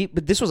comedy.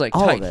 But this was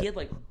tight. He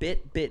had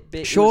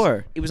bit.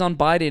 Sure. It was on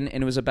Biden,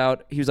 and it was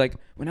about. He was like,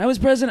 when I was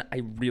president,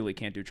 I really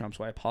can't do Trump,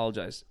 so I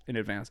apologize in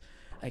advance.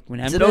 Like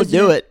when I'm don't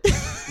do it.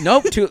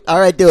 Nope. All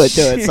right, do it.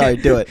 Sorry,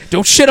 do it.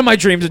 Don't shit on my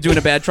dreams of doing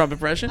a bad Trump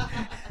impression.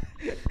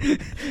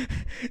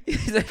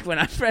 He's like, when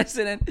I'm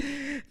president,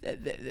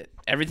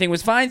 everything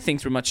was fine.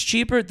 Things were much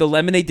cheaper. The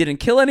lemonade didn't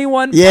kill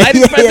anyone.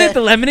 Biden's president.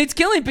 The lemonade's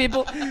killing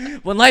people.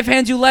 When life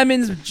hands you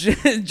lemons,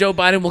 Joe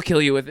Biden will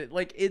kill you with it.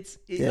 Like I'm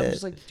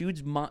just like,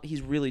 dude's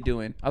he's really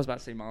doing. I was about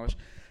to say Mamish.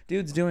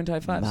 Dude's doing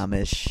type 5s.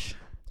 Mamish.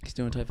 He's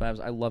doing type 5s.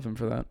 I love him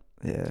for that.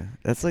 Yeah,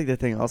 that's like the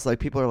thing. Also, like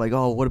people are like,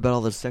 "Oh, what about all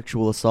the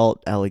sexual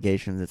assault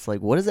allegations?" It's like,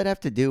 what does that have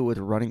to do with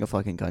running a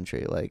fucking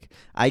country? Like,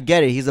 I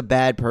get it. He's a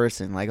bad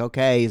person. Like,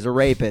 okay, he's a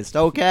rapist.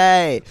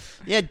 Okay,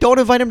 yeah, don't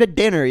invite him to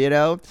dinner.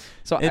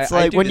 So it's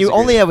like when you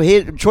only have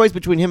a choice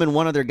between him and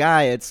one other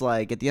guy. It's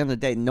like at the end of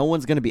the day, no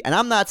one's gonna be. And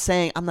I'm not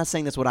saying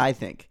that's what I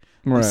think.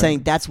 Right. I'm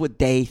saying that's what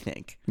they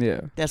think.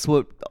 Yeah, that's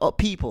what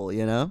people.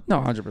 No,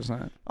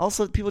 100%.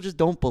 Also, people just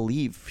don't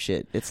believe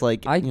shit. It's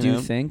like I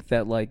do think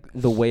that like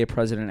the way a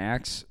president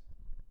acts.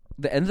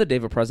 The end of the day,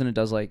 if a president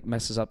does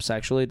messes up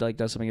sexually,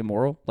 does something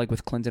immoral, like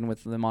with Clinton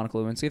with the Monica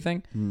Lewinsky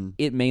thing,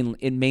 it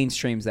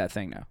mainstreams that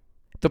thing now.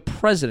 The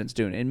president's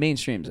doing it. It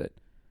mainstreams it.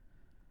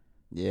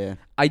 Yeah,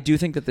 I do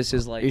think that this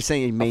is like you're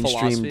saying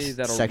mainstream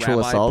that sexual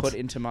rabbi assault put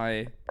into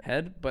my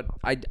head, but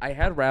I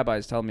had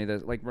rabbis tell me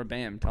this, like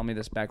Rabam tell me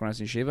this back when I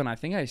was in yeshiva, and I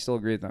think I still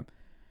agree with them.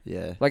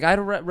 Yeah, like I had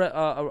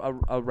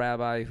a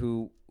rabbi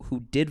who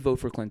did vote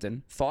for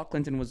Clinton, thought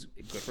Clinton was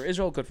good for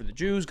Israel, good for the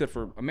Jews, good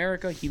for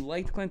America. He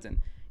liked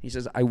Clinton. He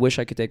says, I wish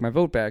I could take my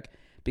vote back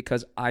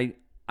because I'm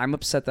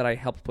upset that I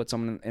helped put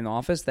someone in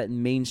office that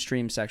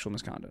mainstreams sexual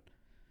misconduct.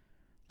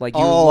 Like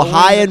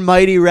high and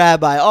mighty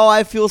rabbi. Oh,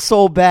 I feel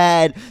so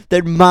bad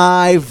that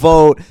my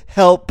vote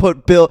helped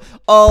put Bill.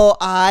 Oh,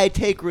 I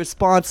take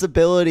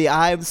responsibility.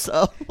 I'm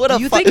so. Do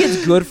you think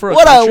it's good for a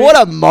country?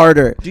 What a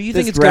martyr? Do you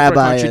think it's good for a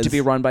country to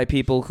be run by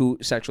people who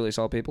sexually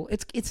assault people?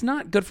 It's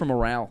not good for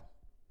morale.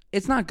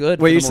 It's not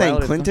good. Wait, you're saying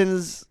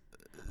Clinton's.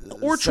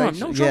 Or Trump.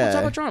 No, Trump. Let's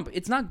talk about Trump.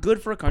 It's not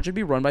good for a country to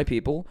be run by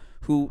people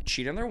who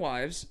cheat on their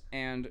wives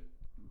and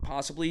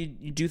possibly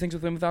do things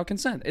with them without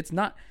consent. It's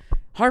not.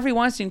 Harvey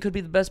Weinstein could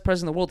be the best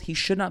president in the world. He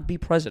should not be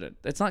president.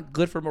 It's not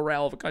good for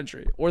morale of a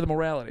country or the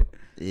morality.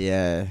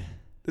 Yeah.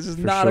 This is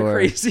not a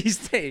crazy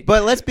state.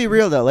 But let's be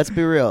real, though. Let's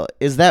be real.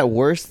 Is that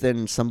worse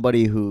than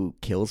somebody who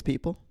kills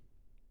people?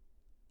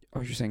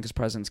 Oh, you're saying because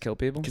presidents kill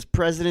people? Because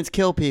presidents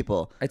kill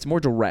people. It's more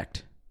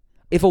direct.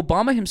 If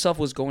Obama himself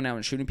was going out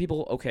and shooting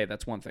people, okay,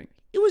 that's one thing.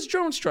 It was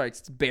drone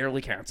strikes. It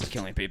barely counts as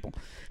killing people.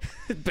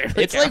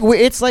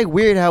 It's like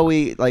weird how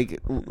we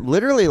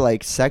literally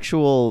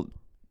sexual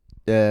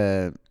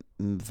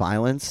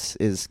violence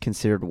is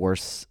considered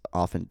worse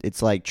often.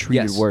 It's like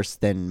treated worse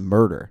than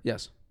murder.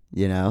 Yes.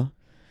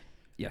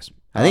 Yes.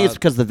 I think it's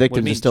because the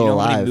victims are still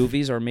alive. How many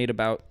movies are made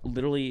about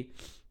literally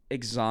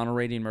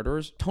exonerating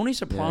murderers? Tony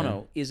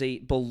Soprano is a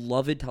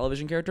beloved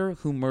television character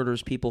who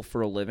murders people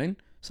for a living.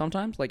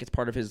 Sometimes, it's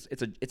part of his.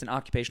 It's an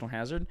occupational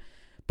hazard.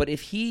 But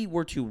if he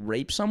were to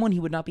rape someone, he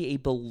would not be a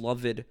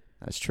beloved.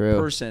 That's true.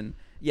 Person.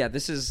 Yeah,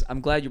 this is.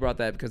 I'm glad you brought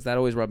that because that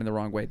always rubbed me the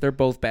wrong way. They're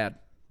both bad.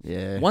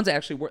 Yeah. One's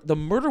actually the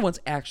murder one's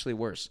actually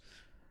worse.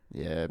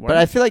 Yeah, but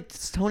I feel like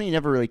Tony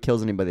never really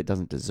kills anybody that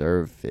doesn't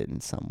deserve it in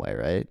some way,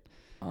 right?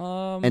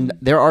 And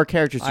there are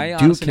characters who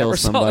do kill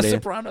somebody. Saw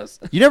The Sopranos.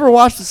 You never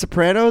watched The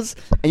Sopranos,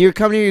 and you're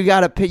coming here. You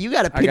got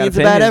opinions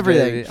about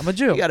everything. Baby. I'm a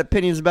Jew. You got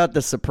opinions about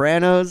The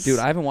Sopranos, dude.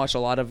 I haven't watched a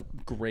lot of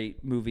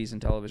great movies and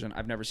television.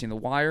 I've never seen The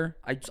Wire.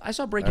 I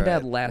saw Breaking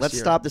Bad last year. Let's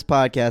stop this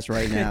podcast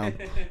right now.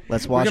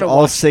 Let's watch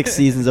all 6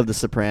 seasons of The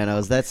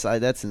Sopranos. That's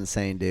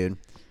insane, dude.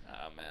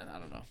 Oh man, I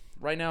don't know.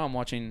 Right now,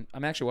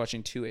 I'm actually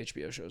watching 2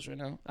 HBO shows right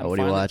now. What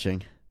are you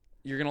watching?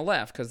 You're gonna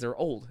laugh because they're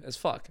old as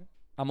fuck.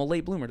 I'm a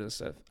late bloomer to this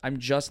stuff. I'm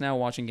just now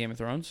watching Game of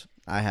Thrones.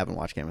 I haven't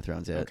watched Game of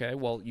Thrones yet. Okay,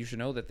 well, you should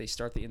know that they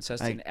start the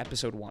incest in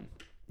episode 1.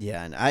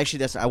 Yeah, and I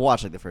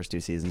watched the first 2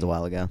 seasons a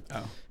while ago.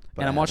 Oh,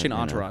 and I'm watching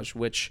Entourage,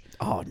 which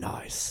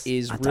nice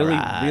is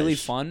really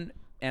fun.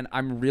 And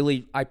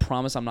I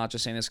promise I'm not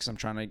just saying this because I'm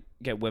trying to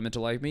get women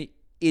to like me.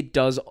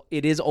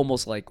 it is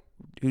almost like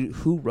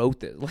who wrote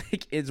this?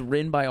 Like it's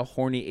written by a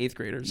horny 8th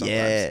grader sometimes.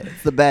 Yeah,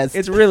 it's the best.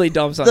 It's really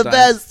dumb sometimes. The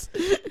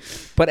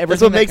best. But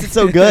that's what makes it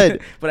so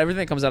good. But everything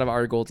that comes out of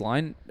Ari Gold's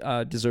line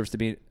deserves to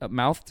be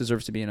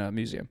in a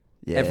museum.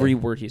 Yeah. Every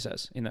word he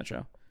says in that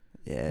show.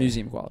 Yeah.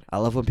 Museum quality. I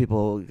love when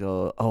people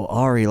go, "Oh,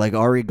 Ari, like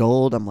Ari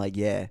Gold." I'm like,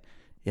 "Yeah,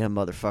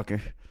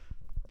 motherfucker."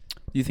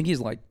 Do you think he's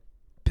like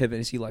Piven?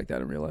 Is he like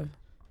that in real life?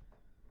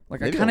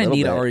 Like Maybe I kind of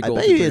need bit. Ari Gold.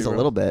 I bet he is a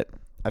little bit.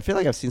 I feel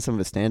like I've seen some of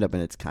his stand up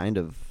and it's kind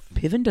of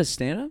Piven does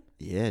stand up?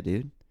 Yeah,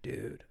 dude.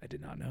 Dude, I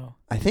did not know.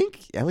 I think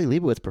Ellie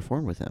Leibovitz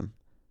performed with him.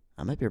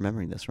 I might be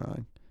remembering this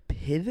wrong.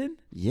 Piven?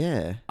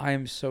 Yeah. I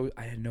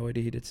had no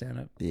idea he did stand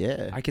up.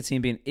 Yeah. I could see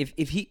him being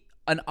if he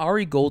an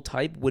Ari Gold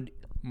type would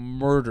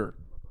murder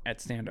at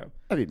stand up.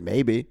 I mean,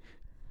 maybe.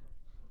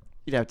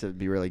 You'd have to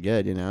be really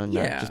good, not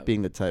just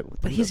being the type.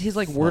 But his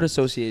like word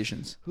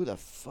associations. Who the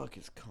fuck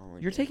is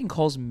calling? You're taking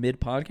calls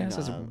mid-podcast?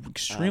 That's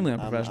extremely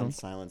unprofessional. I'm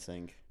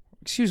silencing.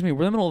 Excuse me,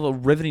 we're in the middle of a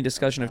riveting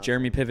discussion of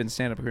Jeremy Piven's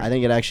stand-up career. I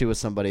think it actually was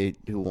somebody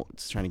who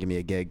was trying to give me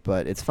a gig,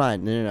 but it's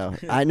fine. No.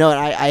 I know, and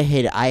I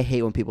hate it. I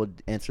hate when people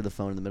answer the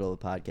phone in the middle of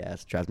the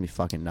podcast. It drives me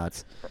fucking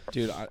nuts.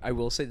 Dude, I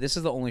will say, this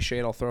is the only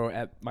shade I'll throw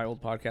at my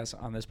old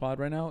podcast on this pod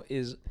right now,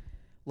 is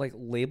like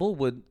Label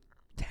would,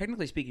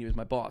 technically speaking, he was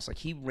my boss. Like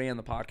he ran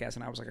the podcast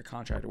and I was like a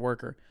contracted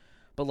worker.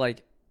 But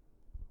like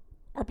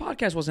our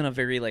podcast wasn't a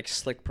very like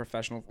slick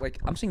professional. Like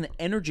I'm saying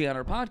the energy on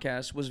our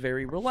podcast was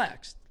very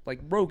relaxed. Like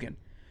Rogan.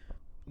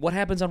 What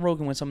happens on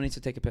Rogan when someone needs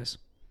to take a piss?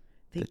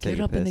 They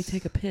get up and they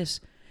take a piss.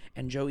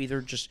 And Joe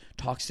either just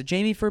talks to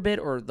Jamie for a bit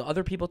or the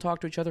other people talk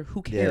to each other.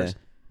 Who cares?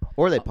 Yeah.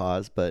 Or they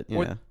pause, but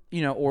or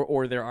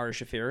they're Ari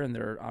Shafir and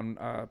they're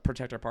on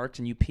Protect Our Parks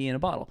and you pee in a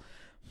bottle.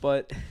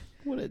 But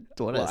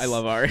I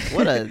love Ari.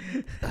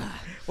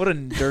 What a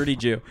dirty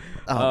Jew.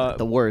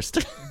 The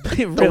worst.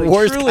 Really, the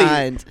worst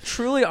kind.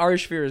 Truly, Ari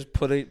Shafir is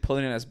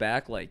pulling in us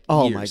back like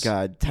oh years. My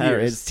God.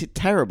 It's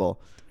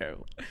terrible.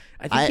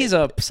 I think he's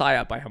a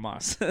psyop by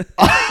Hamas.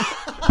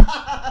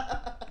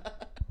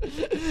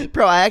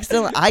 Bro,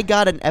 I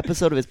got an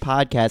episode of his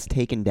podcast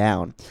taken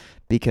down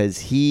because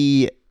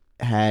he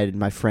had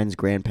my friend's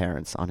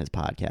grandparents on his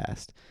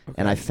podcast. Okay.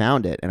 And I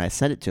found it and I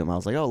sent it to him. I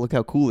was like, "Oh, look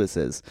how cool this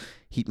is."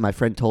 My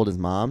friend told his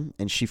mom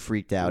and she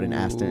freaked out and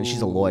asked him, and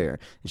she's a lawyer,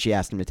 and she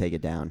asked him to take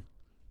it down.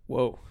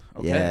 Whoa.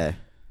 Okay. Yeah.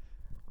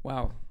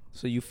 Wow.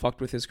 So you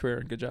fucked with his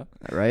career. Good job.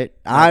 Right?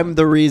 I'm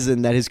the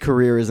reason that his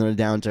career is in a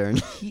downturn.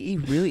 He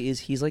really is.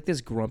 He's like this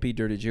grumpy,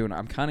 dirty Jew, and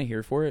I'm kind of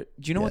here for it.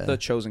 Do you know what the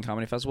Chosen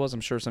Comedy Festival is?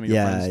 I'm sure some of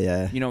your friends.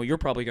 Yeah. You're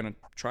probably going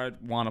to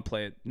want to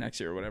play it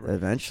next year or whatever.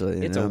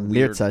 Eventually. It's a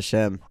weird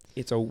Hashem.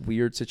 It's a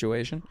weird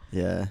situation.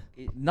 Yeah.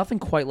 Nothing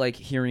quite like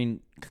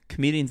hearing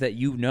comedians that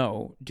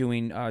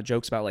doing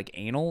jokes about like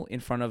anal in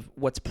front of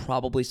what's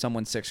probably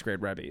someone's 6th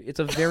grade Rebbe.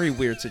 It's a very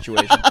weird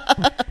situation.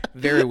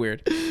 Very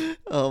weird.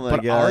 Oh my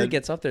God. But Ari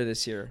gets up there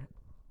this year,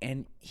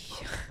 and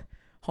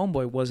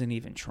homeboy wasn't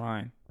even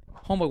trying.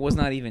 Homeboy was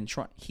not even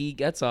trying. He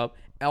gets up.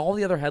 All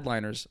the other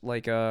headliners,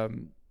 like Jeff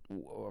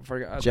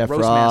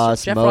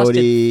Roast,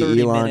 Modi, did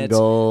 30 Elon minutes.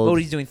 Gold.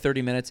 Modi's doing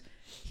 30 minutes.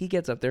 He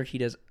gets up there. He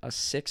does a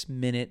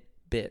 6-minute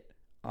bit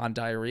on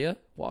diarrhea.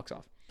 Walks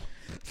off.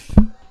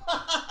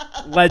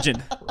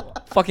 Legend.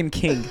 Fucking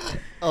king.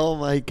 Oh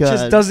my God.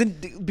 Just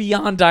doesn't,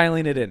 beyond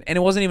dialing it in. And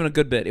it wasn't even a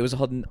good bit. It was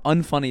an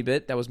unfunny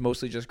bit that was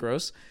mostly just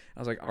gross. I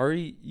was like,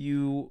 Ari,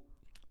 you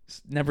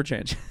never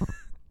change.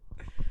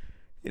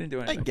 He didn't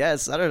do anything. I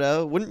guess. I don't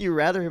know. Wouldn't you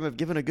rather him have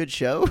given a good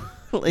show?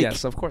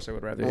 Yes, of course I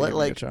would rather him give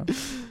a good show.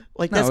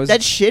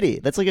 That's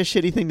shitty. That's like a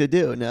shitty thing to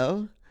do,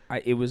 no?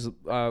 It was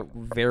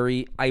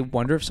very, I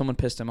wonder if someone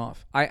pissed him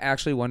off. I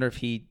actually wonder if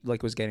he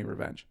was getting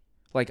revenge.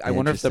 I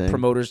wonder if the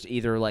promoters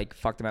either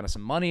fucked him out of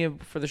some money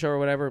for the show or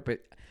whatever, but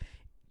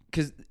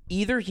because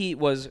either he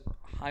was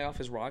high off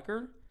his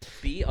rocker,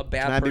 B, a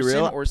bad person,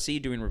 or C,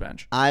 doing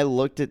revenge. I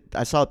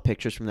saw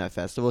pictures from that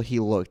festival. He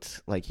looked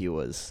like he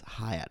was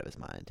high out of his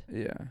mind.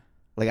 Yeah.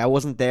 I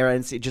wasn't there. I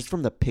didn't see, just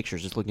from the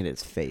pictures, just looking at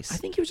his face. I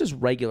think he was just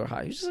regular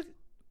high.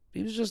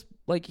 He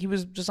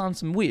was just on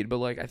some weed,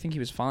 but I think he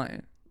was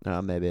fine.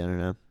 Maybe. I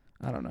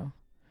don't know.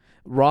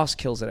 Ross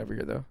kills it every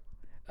year, though.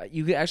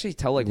 You could actually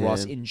tell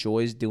Ross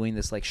enjoys doing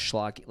this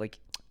schlock,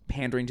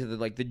 pandering to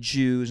the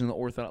Jews and the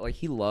Orthodox.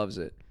 He loves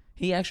it.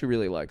 He actually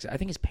really likes it. I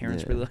think his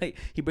parents really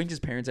he brings his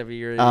parents every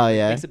year. Oh,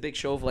 yeah. Makes a big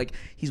show of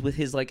he's with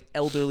his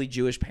elderly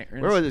Jewish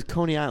parents. Where was it?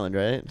 Coney Island,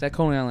 right? That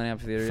Coney Island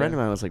amphitheater. A friend of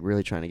mine was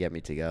really trying to get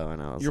me to go,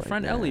 and I was your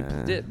friend Ellie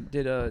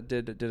did a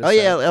Oh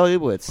yeah, Ellie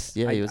Leibovitz.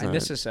 Yeah, he was. I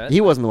missed his set.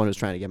 He wasn't the one who was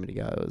trying to get me to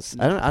go. It was.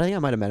 I think I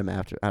might have met him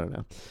after. I don't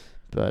know,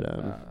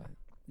 but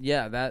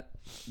yeah, that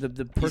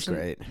the person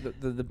great.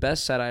 The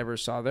best set I ever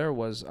saw there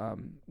was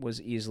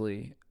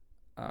easily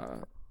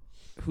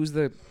who's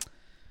the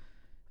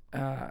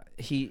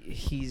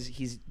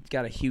he's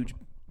got a huge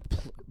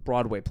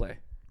Broadway play.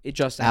 It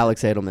just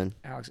Alex Edelman.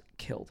 Alex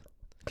killed.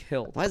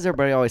 Killed. Why is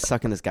everybody always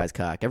sucking this guy's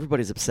cock?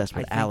 Everybody's obsessed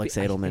with Alex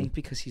Edelman. I think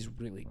because he's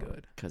really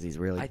good. Because he's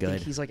really good. I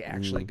think he's like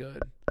actually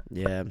good.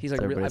 Yeah. He's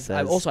like really,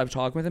 I've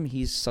talked with him.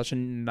 He's such a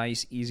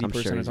nice, easy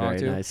person to talk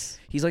to. Nice.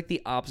 He's like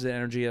the opposite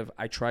energy of.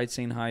 I tried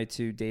saying hi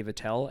to Dave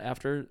Attell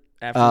after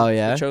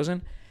The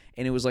Chosen,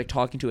 and it was like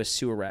talking to a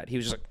sewer rat. He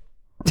was just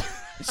like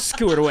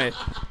skewered away.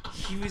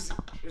 He was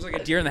like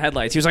a deer in the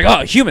headlights. He was like,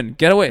 "Oh, human,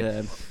 get away."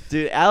 Yeah.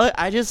 Dude,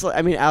 Alex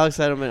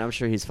Edelman, I'm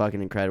sure he's fucking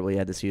incredible. He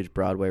had this huge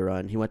Broadway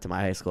run. He went to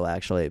my high school,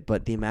 actually.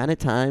 But the amount of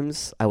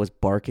times I was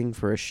barking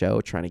for a show,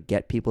 trying to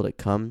get people to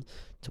come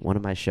to one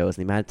of my shows,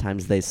 the amount of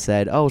times they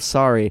said, "Oh,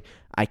 sorry,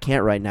 I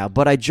can't right now,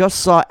 but I just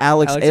saw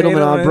Alex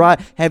Edelman on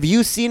Broadway. Have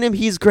you seen him?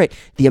 He's great."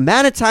 The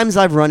amount of times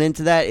I've run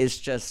into that is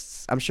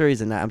just, I'm sure he's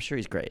great. I'm sure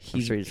he's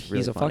really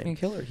he's a funny. Fucking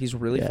killer. He's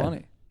really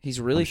funny.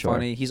 He's really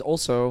funny. He's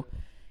also,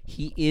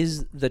 he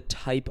is the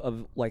type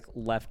of like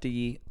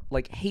lefty.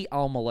 Like, Hey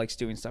Alma likes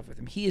doing stuff with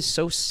him. He is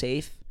so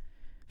safe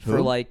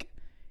for like,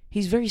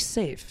 he's very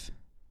safe.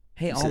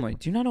 Hey Alma.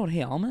 Do you not know what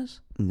Hey Alma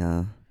is?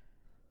 No.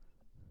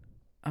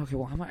 Okay,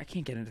 well, I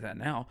can't get into that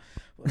now.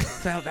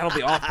 That'll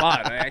be off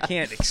pod. I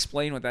can't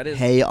explain what that is.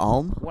 Hey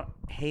Alma? What?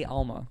 Hey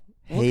Alma.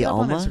 Hey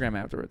Alma? On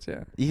Instagram afterwards,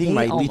 yeah. You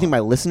think my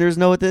listeners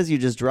know what this is? You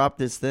just dropped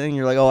this thing.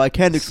 You're like, oh, I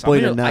can't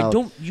explain it now.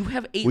 You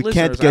have 8 listeners. We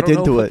can't get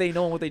into it. They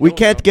know what they we don't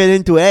can't know. get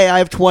into it. Hey, I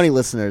have 20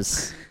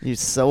 listeners.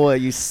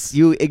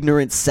 You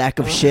ignorant sack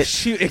of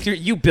shit.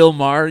 You Bill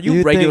Maher.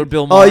 You regular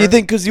Bill Maher. Oh, you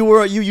think because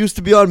you used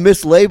to be on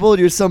Mislabeled,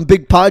 you're some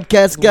big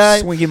podcast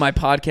guy? Swinging my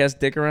podcast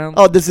dick around?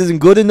 Oh, this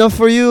isn't good enough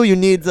for you? You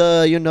need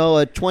a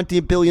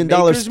 $20 billion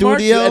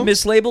studio? At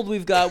Mislabeled,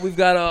 we've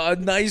got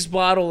a nice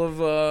bottle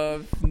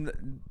of...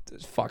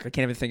 Fuck, I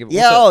can't even think of it.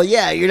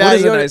 Yeah, you're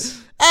not.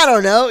 Nice? I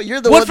don't know.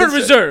 You're the Woodford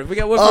Reserve. We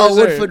got Woodford Reserve. Oh,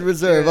 Woodford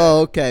Reserve. Yeah.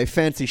 Oh, okay.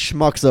 Fancy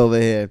schmucks over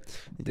here.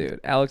 Dude,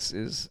 Alex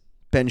is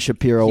Ben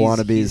Shapiro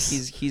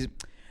wannabes. He's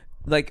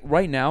like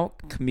right now.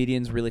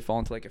 Comedians really fall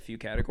into like a few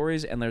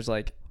categories, and there's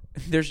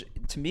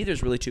to me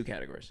there's really 2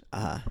 categories.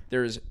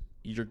 There's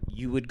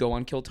you would go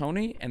on Kill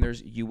Tony, and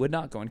there's you would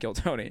not go on Kill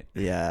Tony.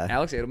 Yeah.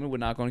 Alex Edelman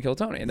would not go on Kill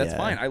Tony, and that's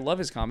fine. I love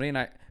his comedy,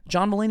 and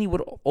John Mulaney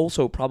would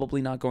also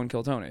probably not go on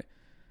Kill Tony.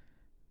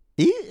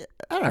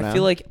 I don't know.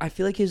 I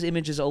feel like his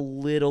image is a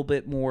little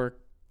bit more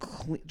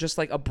just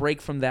like a break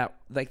from that,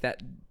 like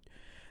that.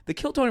 The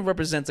Kill Tony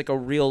represents like a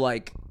real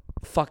like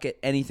fuck it,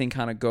 anything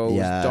kind of goes,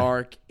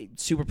 dark,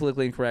 super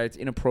politically incorrect,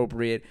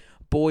 inappropriate,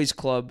 boys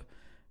club,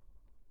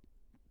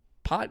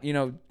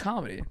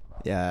 comedy.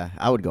 Yeah,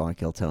 I would go on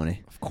Kill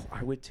Tony. Of course,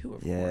 I would too.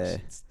 Of course,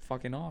 it's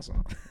fucking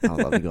awesome. I'd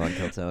love to go on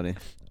Kill Tony.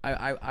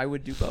 I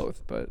would do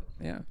both, but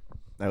yeah.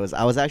 I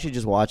was actually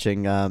just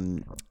watching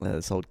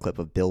this old clip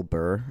of Bill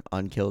Burr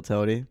on Kill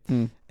Tony,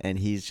 and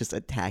he's just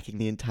attacking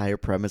the entire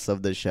premise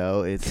of the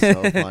show. It's so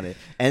funny.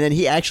 And then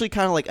he actually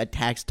kind of like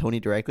attacks Tony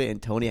directly,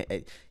 and Tony,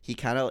 he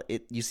kind of,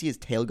 you see his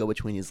tail go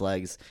between his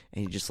legs,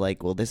 and he's just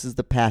like, well, this is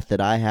the path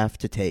that I have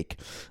to take.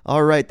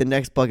 All right, the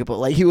next bucket. But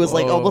like he was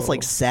like almost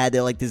like sad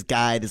that like this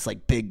guy, this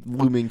like big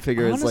looming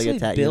figure honestly,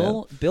 is like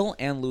attacking. Bill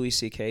and Louis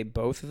C.K.,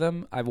 both of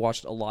them, I've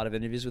watched a lot of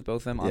interviews with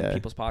both of them on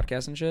people's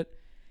podcasts and shit.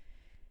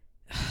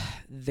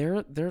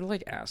 They're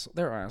like asshole.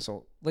 They're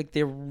asshole. Like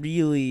they're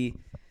really,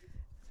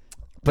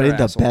 but in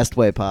the best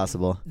way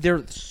possible.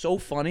 They're so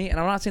funny, and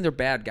I'm not saying they're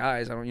bad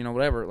guys. I don't,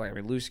 whatever. Like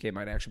Louis C.K.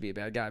 might actually be a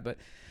bad guy, but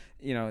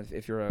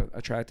if you're an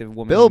attractive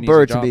woman, Bill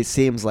Burr to me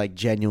seems like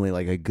genuinely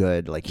like a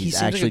good, like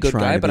he's actually like a good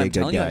trying guy, to but be I'm a good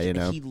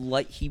telling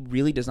guy. He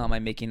really does not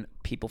mind making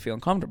people feel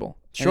uncomfortable.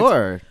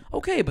 Sure.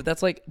 Okay, but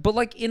that's like,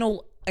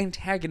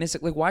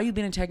 antagonistic. Like, why are you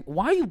being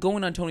Why are you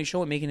going on Tony's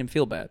show and making him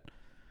feel bad?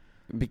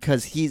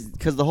 Because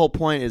the whole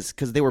point is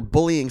because they were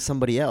bullying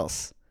somebody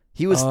else.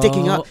 He was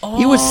sticking up.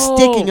 He was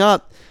sticking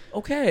up.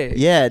 Okay.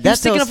 Yeah,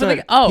 that's sticking up for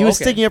the. He was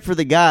sticking up for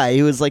the guy.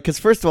 He was like, because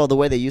first of all, the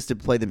way they used to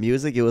play the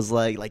music, it was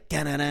like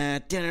and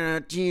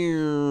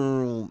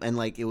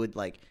like it would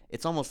like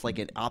it's almost like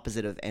an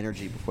opposite of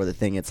energy before the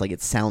thing. It's like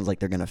it sounds like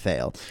they're gonna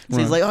fail. So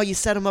he's like, oh, you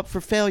set him up for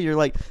failure.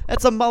 Like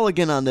that's a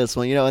mulligan on this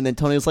one, And then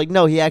Tony was like,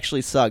 no, he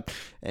actually sucked.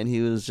 And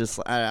he was just,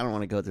 I don't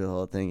want to go through the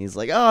whole thing. He's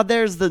like, oh,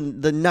 there's the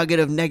nugget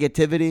of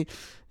negativity.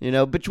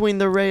 Between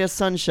the ray of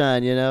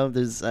sunshine,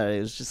 there's, it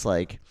was just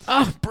like...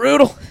 Oh,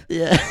 brutal.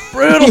 Yeah.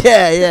 Brutal.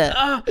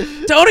 Yeah.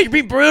 Tony, you're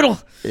being brutal.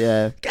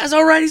 Yeah. Guy's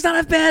all right. He's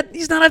not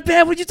that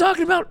bad. What are you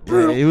talking about?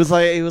 Brutal. Yeah, he was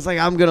like,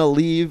 I'm going to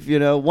leave,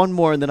 one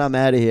more and then I'm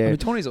out of here. I mean,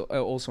 Tony's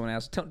also an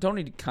ass.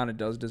 Tony kind of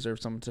does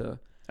deserve someone to...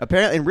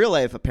 Apparently, in real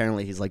life,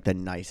 he's like the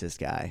nicest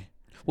guy.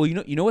 Well,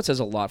 you know what says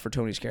a lot for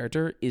Tony's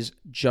character is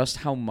just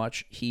how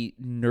much he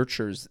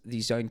nurtures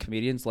these young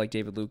comedians like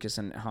David Lucas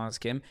and Hans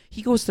Kim.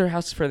 He goes to their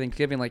houses for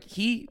Thanksgiving. Like,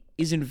 he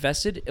is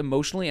invested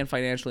emotionally and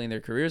financially in their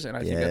careers, and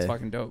I think that's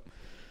fucking dope.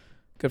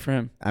 Good for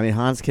him. I mean,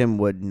 Hans Kim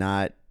would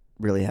not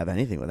really have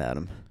anything without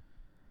him.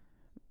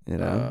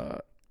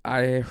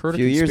 I heard a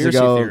conspiracy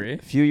theory. A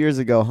few years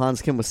ago,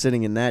 Hans Kim was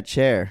sitting in that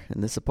chair in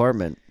this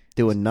apartment.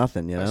 Doing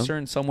nothing, A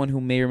certain someone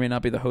who may or may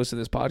not be the host of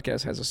this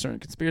podcast has a certain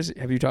conspiracy.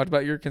 Have you talked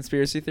about your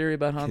conspiracy theory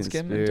about Hans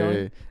Kim and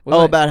Tony?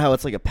 About how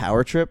it's like a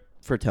power trip?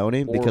 for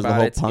Tony or because about the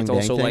whole it. Peng It's Dang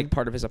also thing. like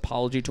part of his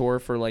apology tour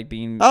for like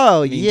being.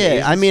 Oh being yeah,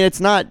 gay. I mean it's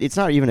not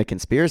even a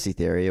conspiracy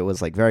theory. It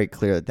was like very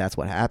clear that that's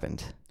what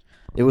happened.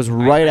 It was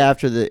right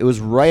after the. It was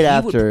right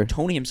after.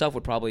 Tony himself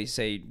would probably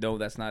say no,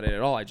 that's not it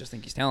at all. I just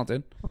think he's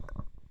talented.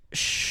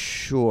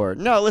 Sure.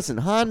 No, listen,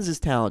 Hans is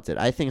talented.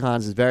 I think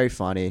Hans is very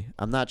funny.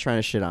 I'm not trying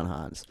to shit on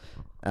Hans,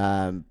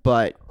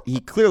 but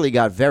he clearly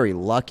got very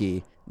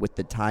lucky with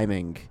the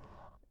timing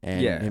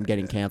and him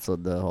getting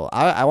canceled.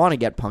 I want to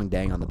get Peng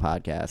Dang on the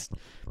podcast,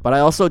 but I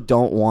also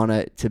don't want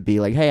it to be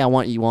like, hey, I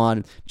want you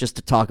on just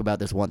to talk about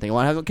this one thing. I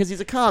want to have him because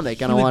he's a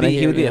comic, and I want to.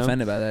 He would be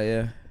offended by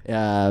that,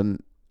 yeah.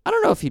 I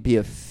don't know if he'd be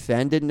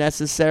offended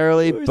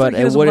necessarily, but he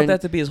it doesn't wouldn't. want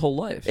that to be his whole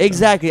life. So.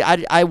 Exactly.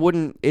 I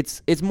wouldn't.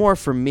 It's more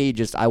for me.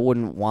 Just I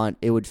wouldn't want.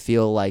 It would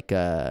feel like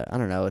I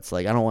don't know. It's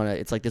like I don't want to.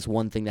 It's like this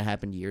one thing that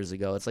happened years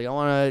ago. It's like I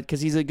want to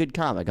because he's a good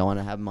comic. I want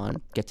to have him on,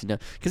 get to know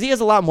because he has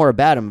a lot more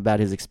about him about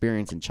his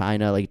experience in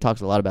China. Like he talks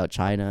a lot about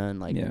China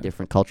and like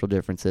different cultural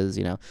differences.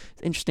 You know,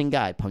 interesting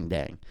guy, Peng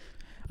Dang.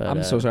 But,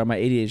 I'm so sorry. My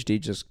ADHD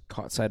just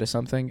caught sight of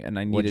something, and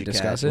I need to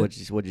discuss it.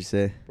 What'd you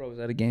say? Bro, is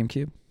that a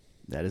GameCube?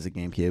 That is a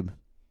GameCube.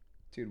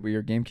 Dude,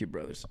 we're GameCube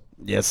brothers.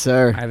 Yes,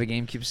 sir. I have a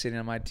GameCube sitting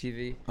on my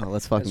TV. Oh,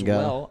 let's fucking go.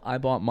 Well, I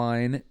bought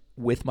mine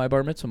with my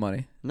bar mitzvah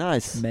money.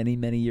 Nice. Many,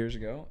 many years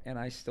ago, and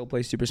I still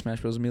play Super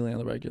Smash Bros. Melee on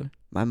the regular.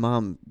 My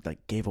mom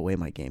gave away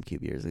my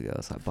GameCube years ago,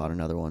 so I bought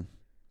another one.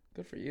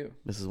 Good for you.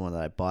 This is one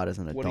that I bought as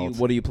an adult.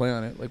 What do you play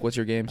on it? Like, what's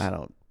your games? I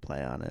don't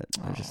play on it.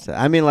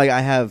 I mean, like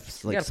I have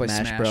like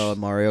Smash Bros.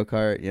 And Mario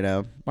Kart. You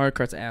know, Mario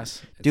Kart's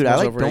ass. Dude,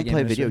 I don't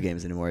play video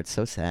games anymore. It's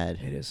so sad.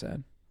 It is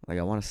sad. Like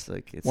I want to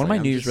like. One of my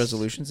New Year's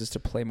resolutions is to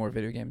play more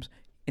video games.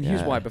 And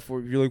here's why. Before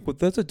you're like, well,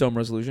 that's a dumb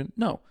resolution.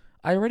 No,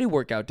 I already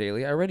work out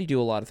daily. I already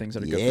do a lot of things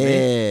that are good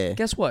for me.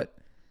 Guess what?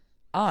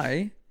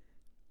 I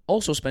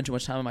also spend too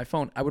much time on my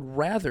phone. I would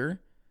rather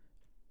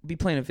be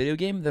playing a video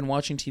game than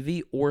watching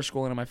TV or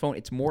scrolling on my phone.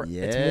 It's more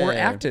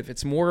active.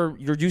 It's more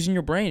you're using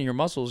your brain and your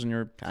muscles and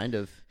you're kind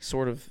of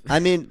sort of. I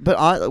mean,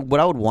 but what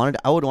I would want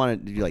to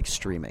do like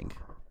streaming.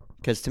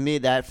 Because to me,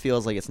 that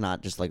feels like it's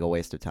not just like a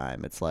waste of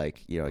time. It's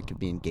like, you know, it could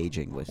be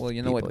engaging with Well,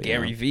 you know people, what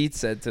Gary Vee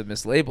said to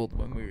Mislabeled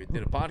when we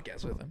did a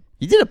podcast with him?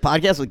 You did a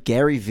podcast with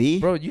Gary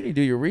Vee? Bro, you need to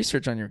do your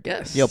research on your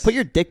guests. Yo, put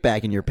your dick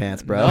back in your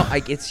pants, bro. No,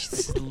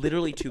 it's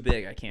literally too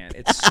big. I can't.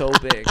 It's so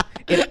big.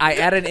 I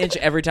add an inch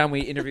every time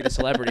we interviewed a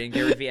celebrity, and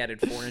Gary Vee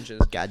added 4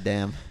 inches.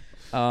 Goddamn.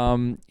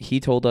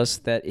 He told us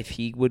that if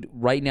he would,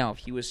 right now, if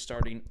he was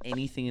starting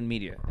anything in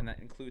media, and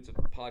that includes a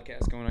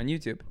podcast going on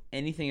YouTube,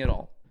 anything at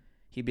all,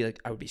 he'd be like,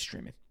 I would be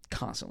streaming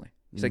constantly.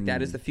 He's like,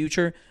 that is the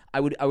future. I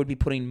would be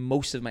putting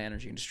most of my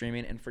energy into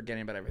streaming and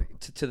forgetting about everything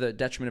to the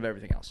detriment of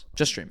everything else.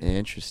 Just streaming.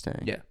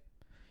 Interesting. Yeah.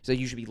 He's like,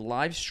 you should be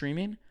live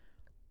streaming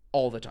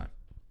all the time.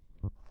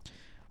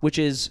 Which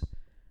is,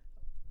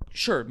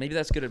 sure, maybe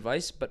that's good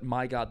advice, but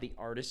my God, the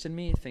artist in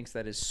me thinks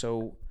that is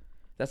so,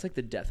 that's like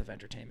the death of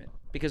entertainment.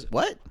 Because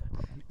what?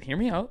 Hear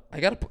me out.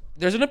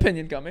 There's an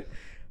opinion coming.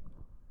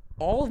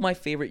 All of my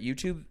favorite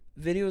YouTube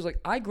videos, like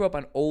I grew up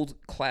on old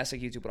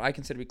classic YouTube, what I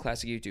consider to be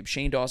classic YouTube.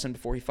 Shane Dawson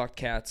before he fucked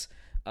cats,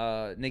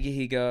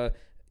 Nigga Higa,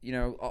 you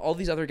know, all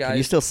these other guys. Can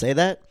you still say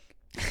that?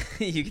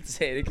 You can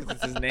say it because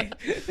it's his name.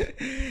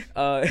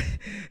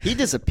 He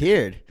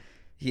disappeared.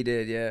 He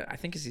did, yeah. I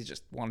think because he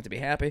just wanted to be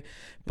happy.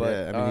 But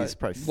yeah, I mean, he's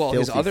probably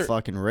filthy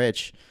fucking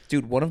rich.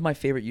 Dude, one of my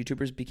favorite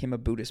YouTubers became a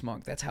Buddhist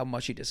monk. That's how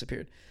much he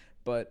disappeared.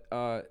 But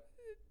Kev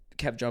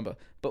Jumba.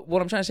 But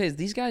what I'm trying to say is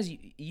these guys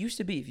used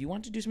to be, if you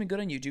wanted to do something good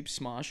on YouTube,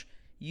 Smosh,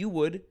 you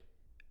would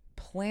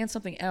plan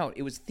something out.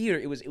 It was theater.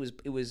 It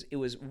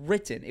was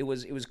written. It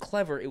was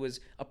clever. It was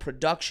a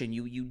production.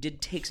 You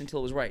did takes until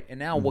it was right. And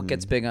now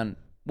what's big on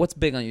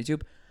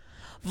YouTube?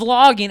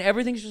 Vlogging.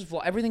 Everything's just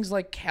everything's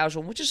like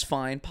casual, which is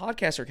fine.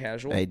 Podcasts are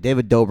casual. Hey,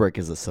 David Dobrik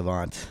is a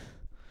savant.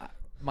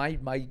 My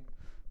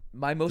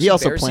most he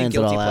also embarrassing plans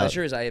guilty it all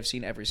pleasure out. is I have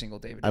seen every single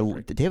David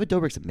Dobrik. David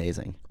Dobrik's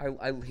amazing.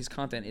 His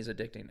content is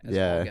addicting as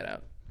all get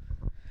out.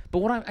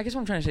 But I guess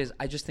what I'm trying to say is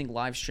I just think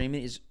live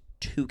streaming is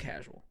too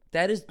casual.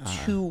 That is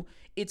too.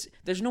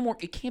 There's no more.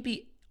 It can't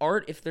be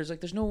art if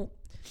there's no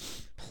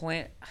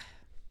plan.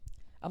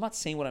 I'm not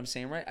saying what I'm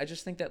saying right. I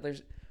just think that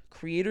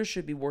creators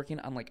should be working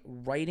on like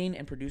writing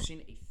and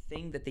producing a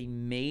thing that they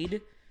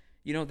made.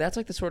 You know, that's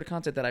like the sort of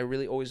content that I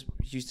really always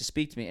used to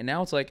speak to me. And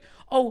now it's like,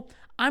 oh,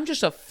 I'm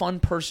just a fun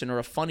person or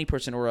a funny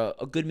person or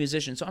a good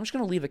musician, so I'm just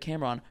gonna leave a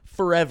camera on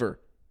forever.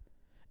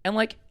 And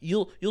like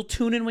you'll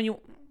tune in when you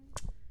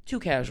too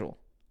casual.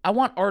 I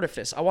want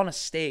artifice. I want a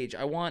stage.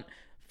 I want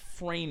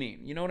framing.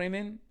 You know what I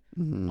mean?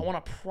 Mm-hmm. I want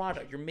a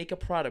product. Make a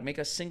product. Make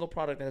a single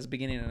product that has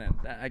beginning and end.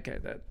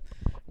 That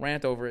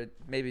rant over it.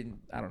 Maybe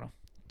I don't know.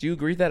 Do you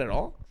agree with that at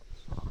all?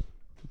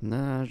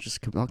 Nah,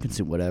 I'll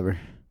consume whatever.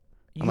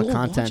 I'm a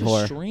content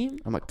whore. Stream?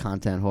 I'm a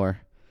content whore.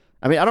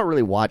 I mean, I don't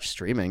really watch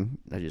streaming.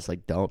 I just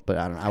don't. But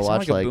I don't know. I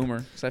watch like a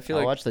boomer. I feel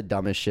like I watch the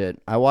dumbest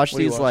shit. I watch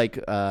these like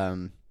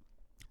I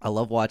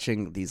love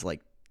watching these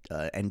like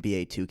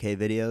NBA 2K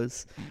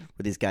videos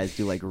where these guys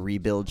do like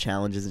rebuild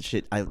challenges and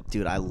shit.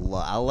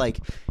 I'll like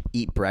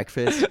eat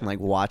breakfast and like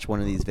watch one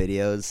of these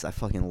videos. I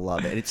fucking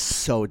love it. It's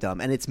so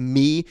dumb, and it's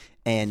me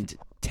and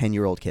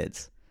 10-year-old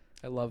kids.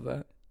 I love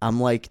that. I'm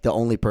like the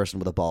only person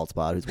with a bald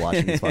spot who's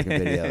watching these fucking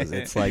videos.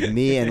 It's like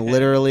me and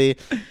literally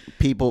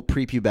people,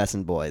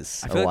 prepubescent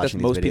boys. I feel like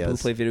watching most these people who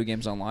videos. play video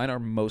games online are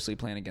mostly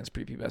playing against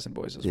prepubescent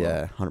boys as well.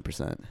 Yeah,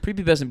 100%.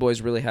 Prepubescent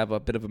boys really have a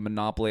bit of a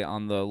monopoly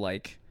on the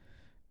like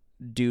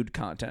dude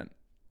content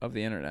of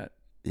the internet.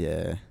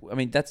 Yeah. I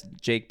mean, that's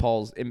Jake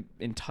Paul's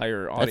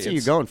entire audience. That's what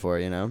you're going for,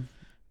 you know?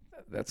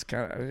 That's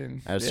kind of, I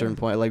mean, At a certain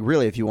point, like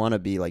really, if you want to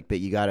be like, but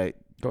you got to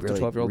go really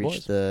after 12-year-old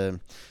reach boys.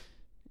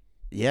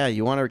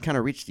 You want to kind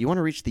of reach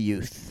the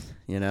youth,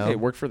 you know? Hey,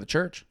 work for the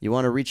church. You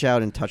want to reach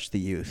out and touch the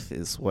youth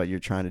is what you're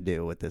trying to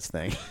do with this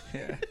thing.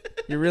 Yeah.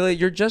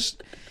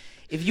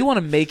 If you want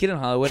to make it in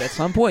Hollywood, at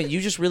some point, you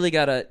just really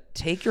got to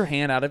take your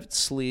hand out of its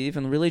sleeve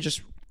and really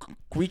just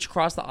reach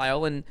across the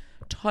aisle and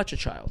touch a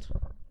child.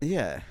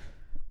 Yeah.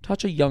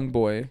 Touch a young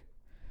boy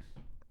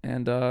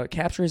and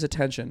capture his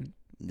attention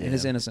and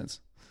his innocence.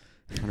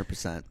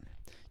 100%.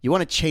 You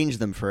want to change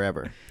them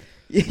forever.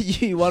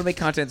 You want to make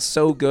content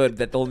so good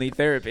that they'll need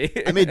therapy.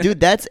 I mean, dude,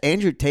 that's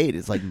Andrew Tate.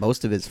 It's like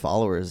most of his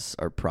followers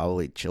are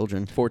probably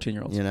children.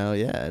 14-year-olds. You know,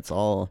 yeah, it's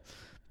all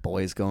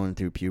boys going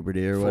through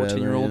puberty or whatever.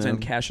 14-year-olds and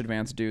cash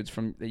advance dudes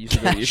that used to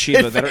go to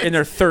yeshiva that are in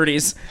their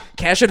 30s.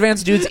 Cash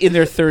advance dudes in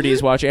their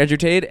 30s watch Andrew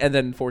Tate, and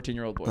then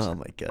 14-year-old boys. Oh,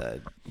 my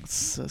God.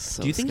 So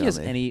Do you think scummy. he has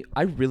any...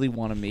 I really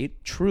want to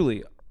meet,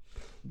 truly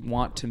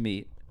want to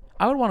meet.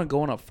 I would want to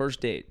go on a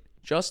first date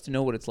just to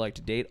know what it's like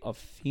to date a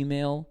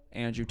female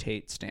Andrew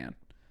Tate stan.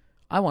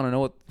 I want to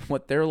know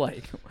what they're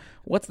like.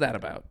 What's that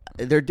about?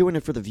 They're doing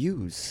it for the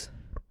views.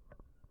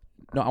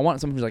 No, I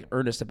want someone who's like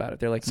earnest about it.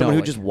 They're like Someone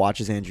who like, just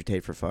watches Andrew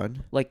Tate for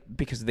fun. like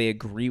because they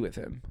agree with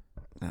him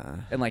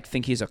and like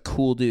think he's a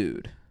cool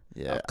dude.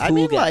 Yeah, A cool I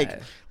mean, guy.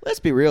 like, let's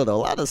be real though. A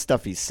lot of the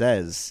stuff he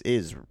says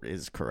is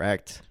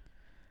correct.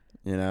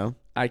 You know,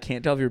 I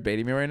can't tell if you're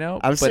baiting me right now.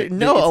 I'm but saying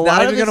no. it's A not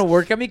lot even of going to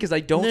work on me because I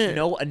don't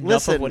know enough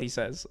listen, of what he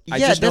says. I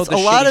yeah, just know that's the a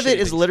lot shitty, of it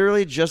shitty is things.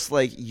 literally just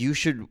like you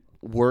should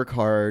work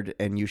hard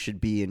and you should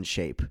be in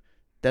shape.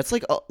 That's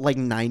like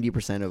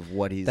 90% of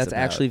what he's. That's about.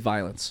 actually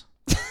violence.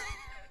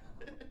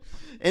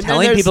 And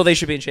Telling people they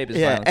should be in shape is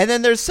violence. And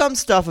then there's some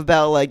stuff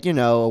about like, you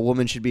know, a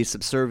woman should be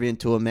subservient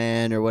to a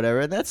man or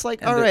whatever. That's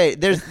like, all right,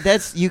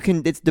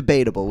 it's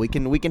debatable. We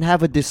can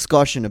have a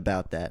discussion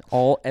about that.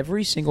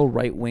 Every single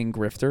right-wing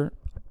grifter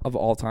of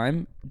all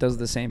time does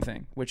the same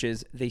thing, which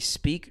is they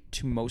speak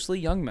to mostly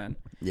young men.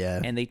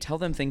 Yeah. And they tell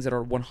them things that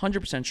are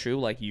 100% true,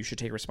 like you should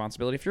take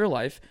responsibility for your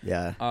life.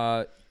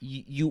 Yeah.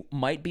 You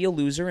might be a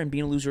loser, and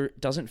being a loser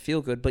doesn't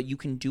feel good, but you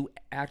can do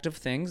active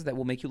things that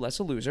will make you less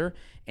a loser,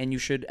 and you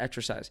should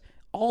exercise.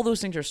 All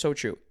those things are so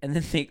true. And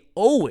then they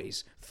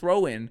always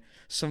throw in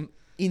some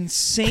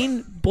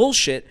insane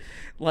bullshit,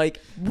 like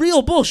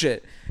real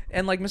bullshit,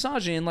 and like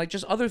misogyny and like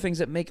just other things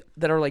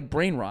that are like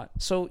brain rot.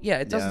 So yeah,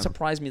 it doesn't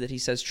surprise me that he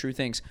says true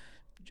things.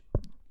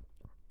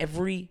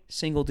 Every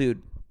single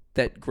dude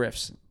that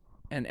grifts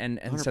and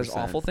says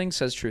awful things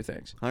says true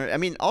things. I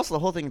mean, also the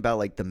whole thing about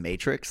like the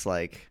Matrix,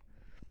 like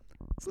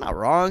it's not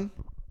wrong.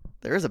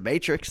 There is a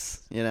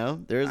Matrix, you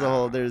know. There's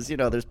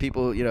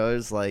people, you know.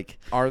 There's like,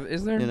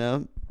 is there? You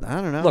know,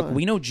 I don't know. Look,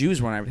 we know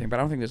Jews run everything, but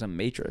I don't think there's a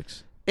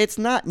Matrix. It's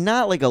not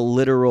like a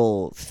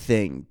literal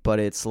thing, but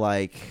it's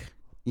like,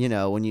 you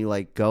know, when you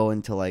like go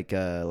into like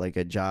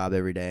a job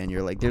every day and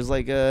you're like, there's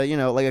like a, you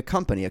know, like a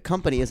company. A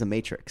company is a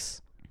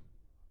matrix,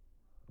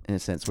 in a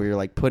sense, where you're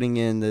like putting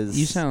in this.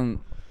 You sound,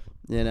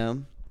 you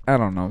know. I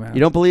don't know, man.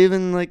 You don't believe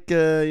in like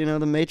you know,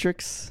 the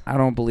Matrix? I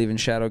don't believe in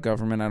shadow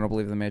government. I don't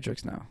believe in the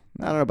Matrix. No.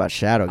 I don't know about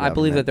shadow government. I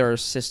believe that there are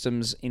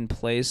systems in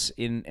place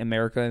in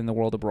America and the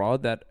world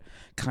abroad that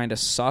kind of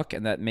suck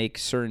and that make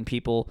certain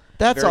people.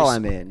 That's all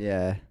I'm in.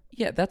 Yeah.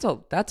 Yeah, that's a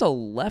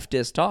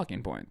leftist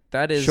talking point.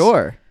 That is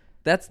sure.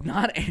 That's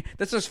not.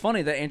 That's just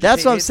funny that Andrew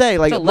That's Tate what I'm saying.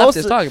 Like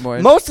leftist talking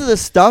point. Most of the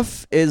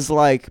stuff is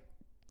like,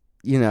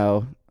 you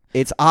know,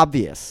 it's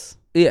obvious.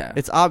 Yeah,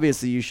 it's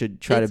obvious that you should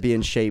try to be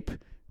in shape.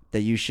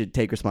 That you should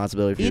take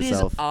responsibility for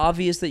yourself. It is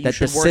obvious that you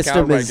should work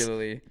out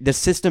regularly. The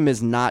system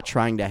is not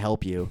trying to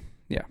help you.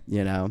 Yeah.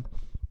 You know?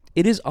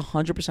 It is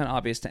 100%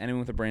 obvious to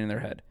anyone with a brain in their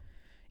head.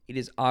 It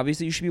is obvious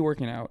that you should be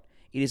working out.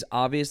 It is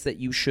obvious that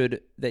you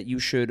should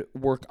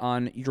work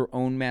on your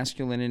own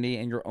masculinity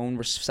and your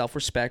own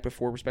self-respect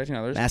before respecting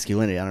others.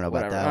 Masculinity, I don't know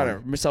about that.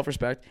 Whatever.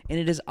 Self-respect. And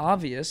it is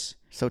obvious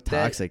so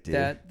toxic, dude.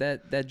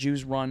 That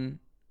Jews run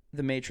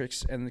the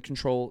Matrix and the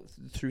control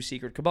through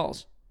secret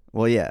cabals.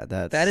 Well, yeah,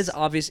 that is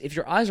obvious. If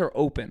your eyes are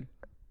open,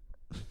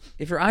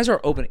 if you're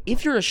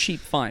a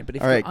sheep, fine. But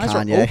if your eyes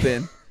are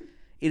open,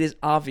 it is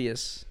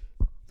obvious.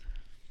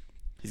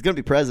 He's gonna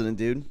be president,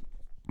 dude.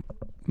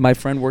 My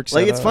friend works.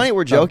 Like, it's funny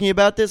we're joking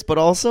about this, but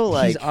also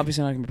like he's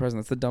obviously not gonna be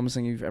president. That's the dumbest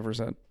thing you've ever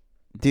said.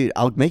 Dude,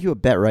 I'll make you a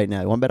bet right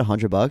now. You want to bet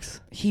 $100?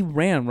 He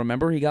ran.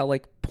 Remember, he got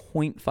like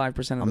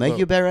 0.5%. I'll make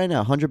you a bet right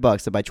now.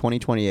 $100 that by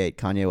 2028,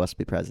 Kanye West will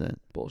be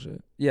president.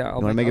 Bullshit. Yeah, you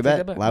want to make a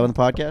bet? Live on the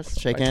podcast.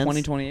 Shake hands.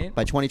 2028.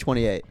 By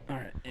 2028. All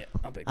right. Yeah,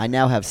 I'll bet. I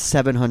now have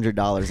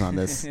 $700 on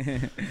this.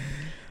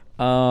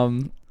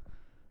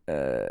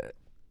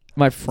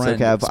 My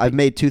friend. It's okay. I've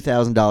made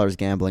 $2,000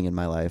 gambling in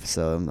my life,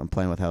 so I'm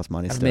playing with house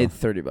money. I've made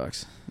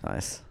 $30.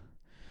 Nice.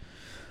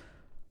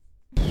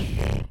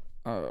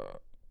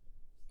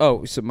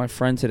 So my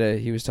friend today,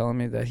 he was telling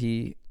me that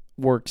he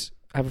works.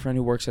 I have a friend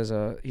who works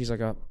he's like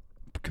a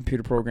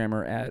computer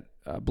programmer at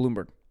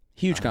Bloomberg.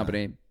 Huge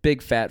company,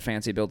 big, fat,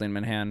 fancy building in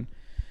Manhattan.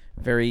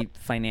 Very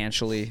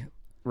financially,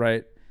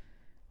 right?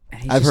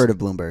 I've heard of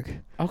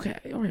Bloomberg. Okay,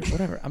 all right,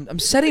 whatever. I'm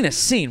setting a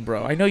scene,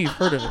 bro. I know you've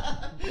heard of it.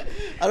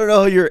 I don't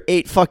know who your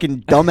 8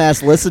 fucking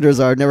dumbass listeners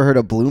are. I've never heard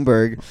of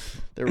Bloomberg.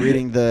 They're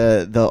reading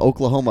the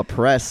Oklahoma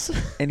Press.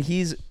 And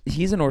he's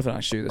an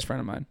Orthodox Jew, this friend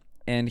of mine.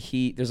 And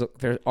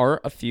there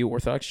are a few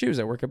Orthodox Jews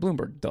that work at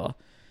Bloomberg, duh.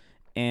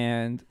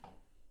 And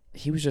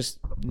he was just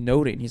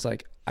noting, he's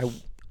like,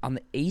 on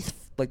the 8th,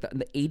 like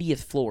the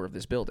 80th floor of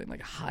this building,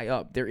 like high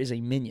up, there is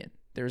a minyan.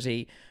 There's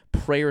a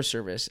prayer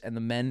service, and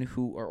the men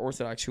who are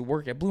Orthodox who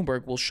work at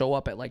Bloomberg will show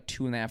up at like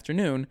 2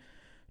 PM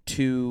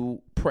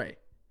to pray.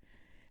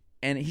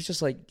 And he's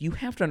just like, you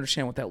have to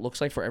understand what that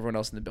looks like for everyone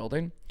else in the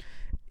building.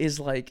 Is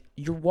like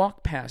you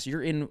walk past,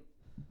 you're in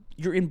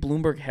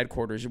Bloomberg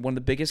headquarters, you're one of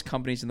the biggest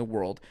companies in the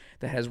world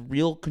that has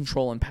real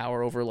control and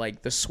power over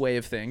like the sway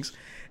of things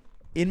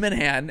in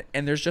Manhattan,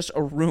 and there's just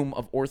a room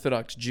of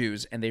Orthodox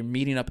Jews, and they're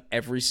meeting up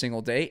every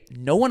single day.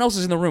 No one else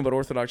is in the room but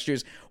Orthodox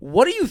Jews.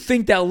 What do you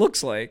think that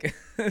looks like?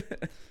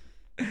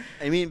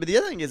 I mean, but the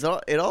other thing is,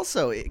 it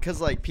also,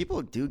 because like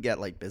people do get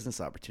like business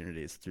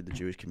opportunities through the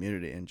Jewish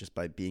community, and just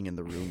by being in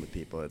the room with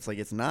people, it's like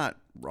it's not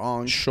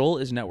wrong. Shul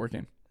is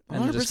networking.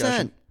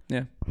 100%.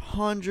 Yeah,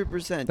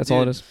 100%. That's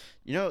all it is.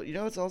 You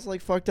know, what's also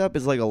like fucked up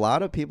is like a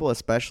lot of people,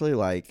 especially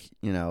like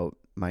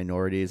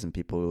minorities and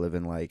people who live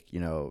in like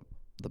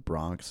the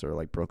Bronx or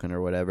like Brooklyn or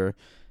whatever,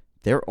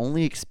 their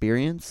only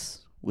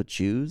experience with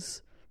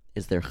Jews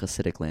is their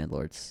Hasidic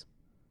landlords,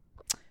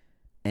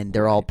 and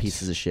they're all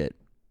pieces of shit.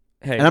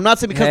 Hey, and I'm not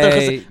saying because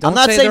they're. I'm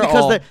not saying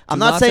because they're.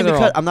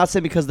 I'm not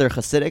saying because they're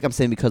Hasidic. I'm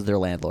saying because they're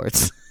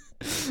landlords.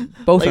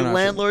 Both like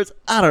landlords.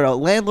 I don't know.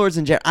 Landlords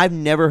in general. I've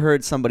never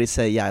heard somebody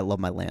say, "Yeah, I love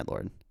my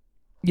landlord."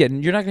 Yeah,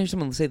 you're not going to hear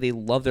someone say they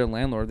love their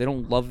landlord. They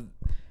don't love.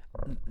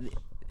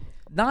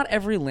 Not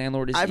every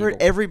landlord is. I've heard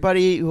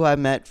everybody who I've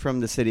met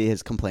from the city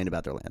has complained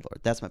about their landlord.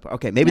 That's my point.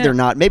 Okay, maybe they're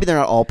not. Maybe they're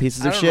not all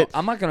pieces of shit.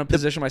 I'm not going to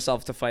position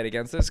myself to fight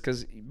against this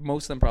because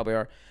most of them probably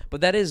are. But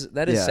that is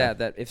sad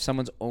that if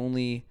someone's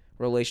only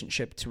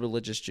relationship to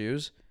religious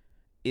Jews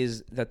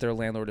is that their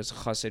landlord is a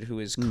chassid who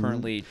is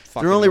currently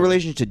fucking their only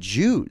relationship to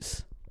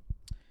Jews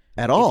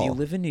at all. If you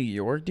live in New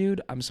York, dude,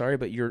 I'm sorry,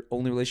 but your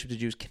only relationship to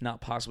Jews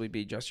cannot possibly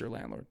be just your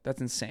landlord. That's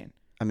insane.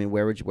 I mean,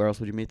 where else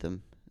would you meet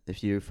them?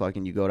 If you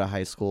go to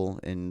high school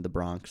in the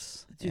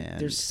Bronx. Dude,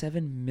 there's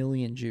 7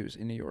 million Jews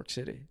in New York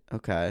City.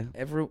 Okay.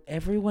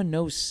 Everyone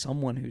knows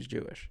someone who's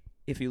Jewish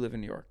if you live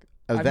in New York.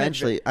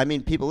 Eventually, I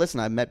mean, people listen.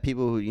 I've met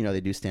people who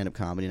they do stand up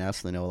comedy now,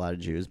 so they know a lot of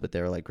Jews. But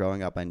they were like,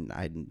 growing up,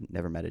 I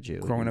never met a Jew.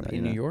 Growing up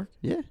in New York,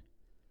 yeah,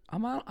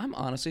 I'm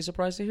honestly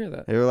surprised to hear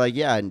that. They were like,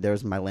 yeah, and there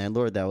was my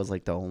landlord. That was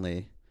like the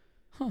only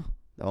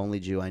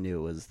Jew I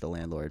knew was the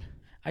landlord.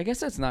 I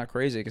guess that's not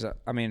crazy because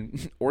I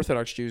mean,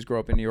 Orthodox Jews grow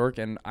up in New York,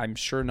 and I'm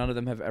sure none of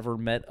them have ever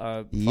met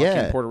a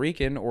fucking Puerto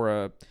Rican or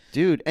a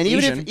dude. And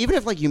even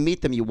if like you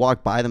meet them, you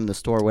walk by them in the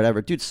store or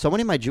whatever, dude. So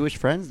many of my Jewish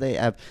friends,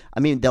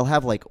 they'll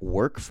have like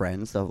work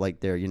friends, of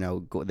like their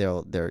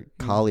their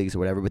colleagues or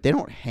whatever, but they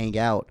don't hang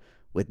out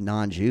with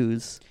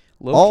non-Jews.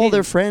 All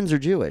their friends are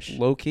Jewish.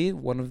 Low key,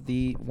 one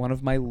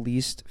of my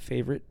least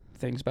favorite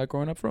things about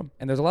growing up from,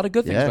 and there's a lot of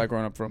good things about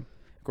growing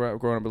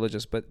up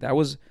religious, but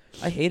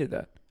I hated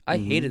that. I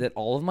hated that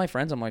all of my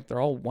friends, I'm like, they're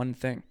all one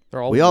thing.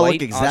 They're all we all white,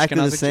 look exactly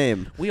Ashkenazi the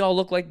same. We all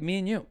look like me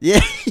and you. Yeah.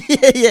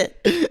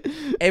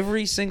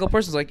 Every single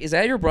person's like, is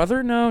that your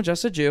brother? No,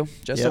 just a Jew.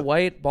 Just a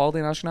white,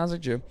 balding, Ashkenazi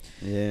Jew.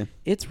 Yeah.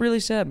 It's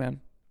really sad, man.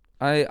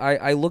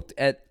 I looked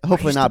at...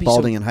 Hopefully not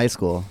balding in high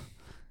school.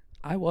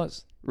 I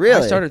was. Really?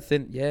 I started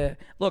thin. Yeah.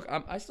 Look,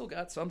 I still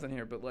got something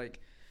here, but like,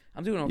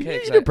 I'm doing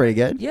okay. You're pretty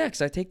good. Yeah,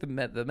 because I take the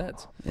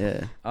meds.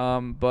 Yeah.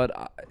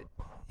 But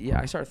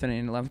I started thinning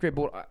in 11th grade.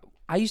 But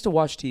I used to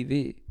watch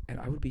TV, and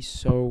I would be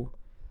so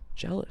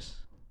jealous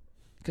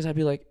because I'd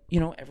be like,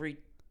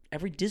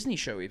 every Disney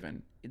show,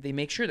 even they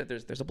make sure that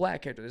there's a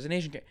black character, there's an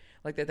Asian character,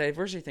 like that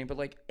diversity thing. But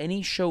like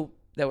any show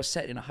that was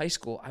set in a high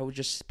school, I would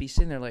just be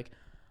sitting there like,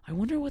 I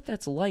wonder what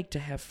that's like to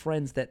have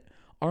friends that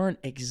aren't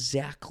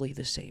exactly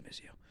the same as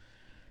you.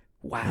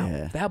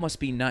 Wow, that must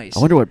be nice. I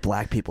wonder what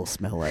black people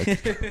smell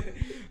like.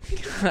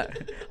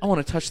 God, I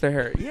want to touch their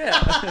hair.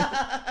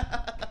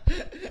 Yeah.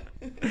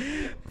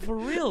 For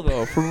real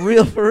though, for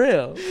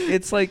real.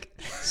 It's like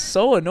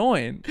so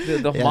annoying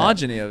the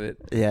homogeny of it.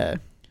 Yeah.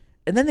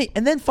 And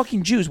then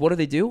fucking Jews, what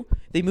do?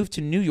 They moved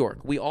to New York.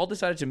 We all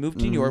decided to move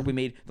to New York. We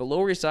made the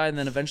Lower East Side and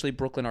then eventually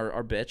Brooklyn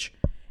our bitch.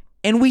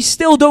 And we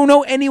still don't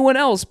know anyone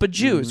else but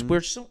Jews.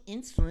 We're so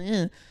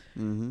insular.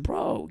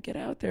 Bro, get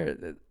out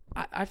there.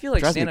 I feel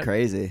like drives me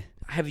crazy.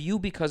 Have you,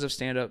 because of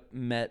stand-up,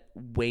 met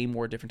way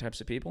more different types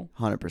of people?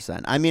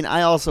 100%. I mean,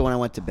 I also, when I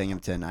went to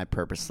Binghamton, I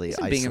purposely...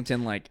 Isn't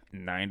Binghamton like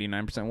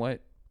 99%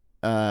 white?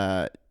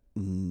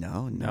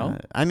 No.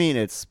 I mean,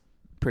 it's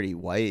pretty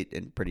white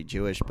and pretty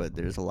Jewish, but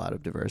there's a lot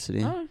of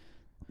diversity.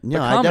 No,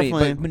 comedy,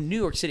 but New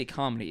York City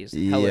comedy is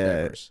hella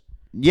diverse.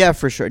 Yeah,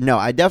 for sure. No,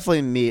 I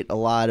definitely meet a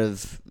lot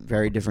of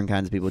very different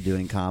kinds of people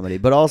doing comedy.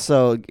 But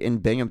also in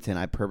Binghamton,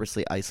 I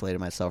purposely isolated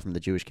myself from the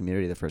Jewish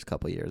community the first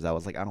couple of years. I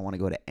was like, I don't want to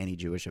go to any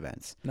Jewish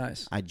events.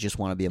 Nice. I just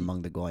want to be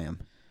among the goyim.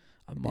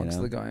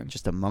 The goyim.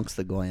 Just amongst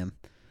the goyim.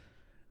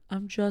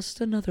 I'm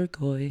just another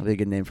goy. That'd be a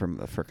good name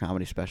for a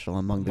comedy special.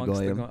 Among the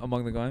goyim.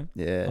 Among the goyim?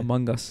 Yeah.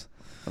 Among us.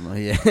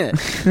 Yeah.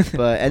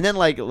 But and then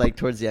like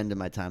towards the end of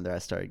my time there, I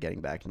started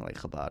getting back into like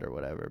Chabad or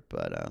whatever.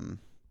 But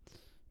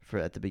for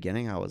at the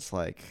beginning, I was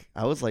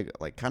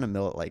kind of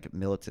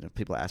militant. If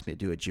people asked me to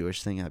do a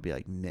Jewish thing, I'd be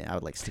like, man, I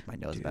would like stick my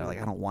nose about it.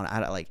 Like I don't want.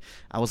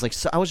 I was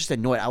just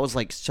annoyed. I was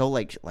like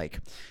so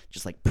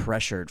just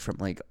pressured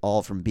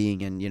from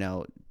being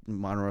in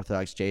modern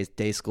Orthodox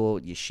day school,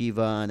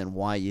 yeshiva, and then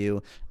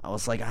YU. I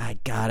was like, I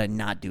gotta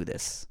not do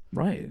this.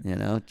 Right.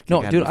 No,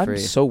 dude, I'm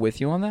so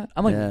with you on that.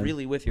 I'm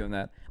really with you on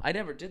that. I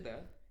never did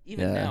that.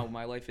 Even now,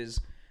 my life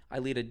is. I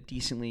lead a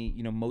decently.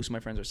 Most of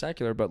my friends are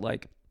secular, but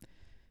like.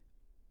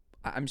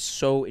 I'm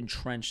so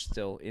entrenched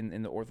still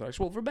in the Orthodox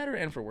world, for better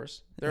and for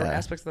worse. There are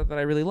aspects of that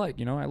I really like.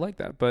 I like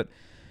that. But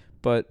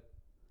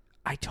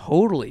I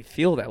totally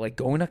feel that. Like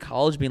going to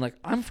college, being like,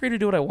 I'm free to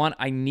do what I want.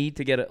 I need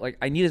to get it. Like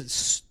I need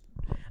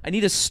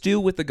to stew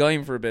with the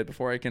game for a bit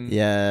before I can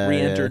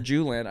re-enter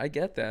Jewland. I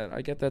get that.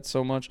 I get that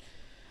so much.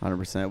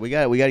 100%. We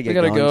gotta get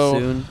going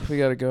soon. We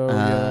gotta go.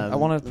 I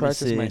want to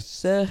practice my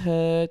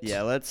set.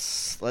 Yeah,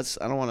 let's.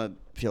 I don't want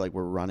to feel like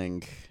we're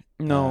running.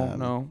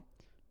 No.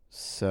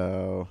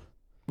 So.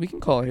 We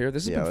can call it here.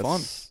 This has been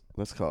fun.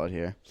 Let's call it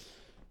here.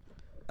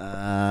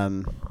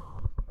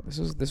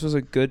 This was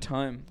a good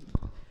time.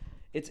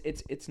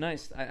 It's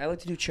nice. I like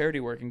to do charity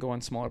work and go on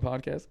smaller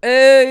podcasts.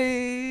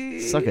 Hey,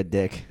 suck a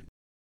dick.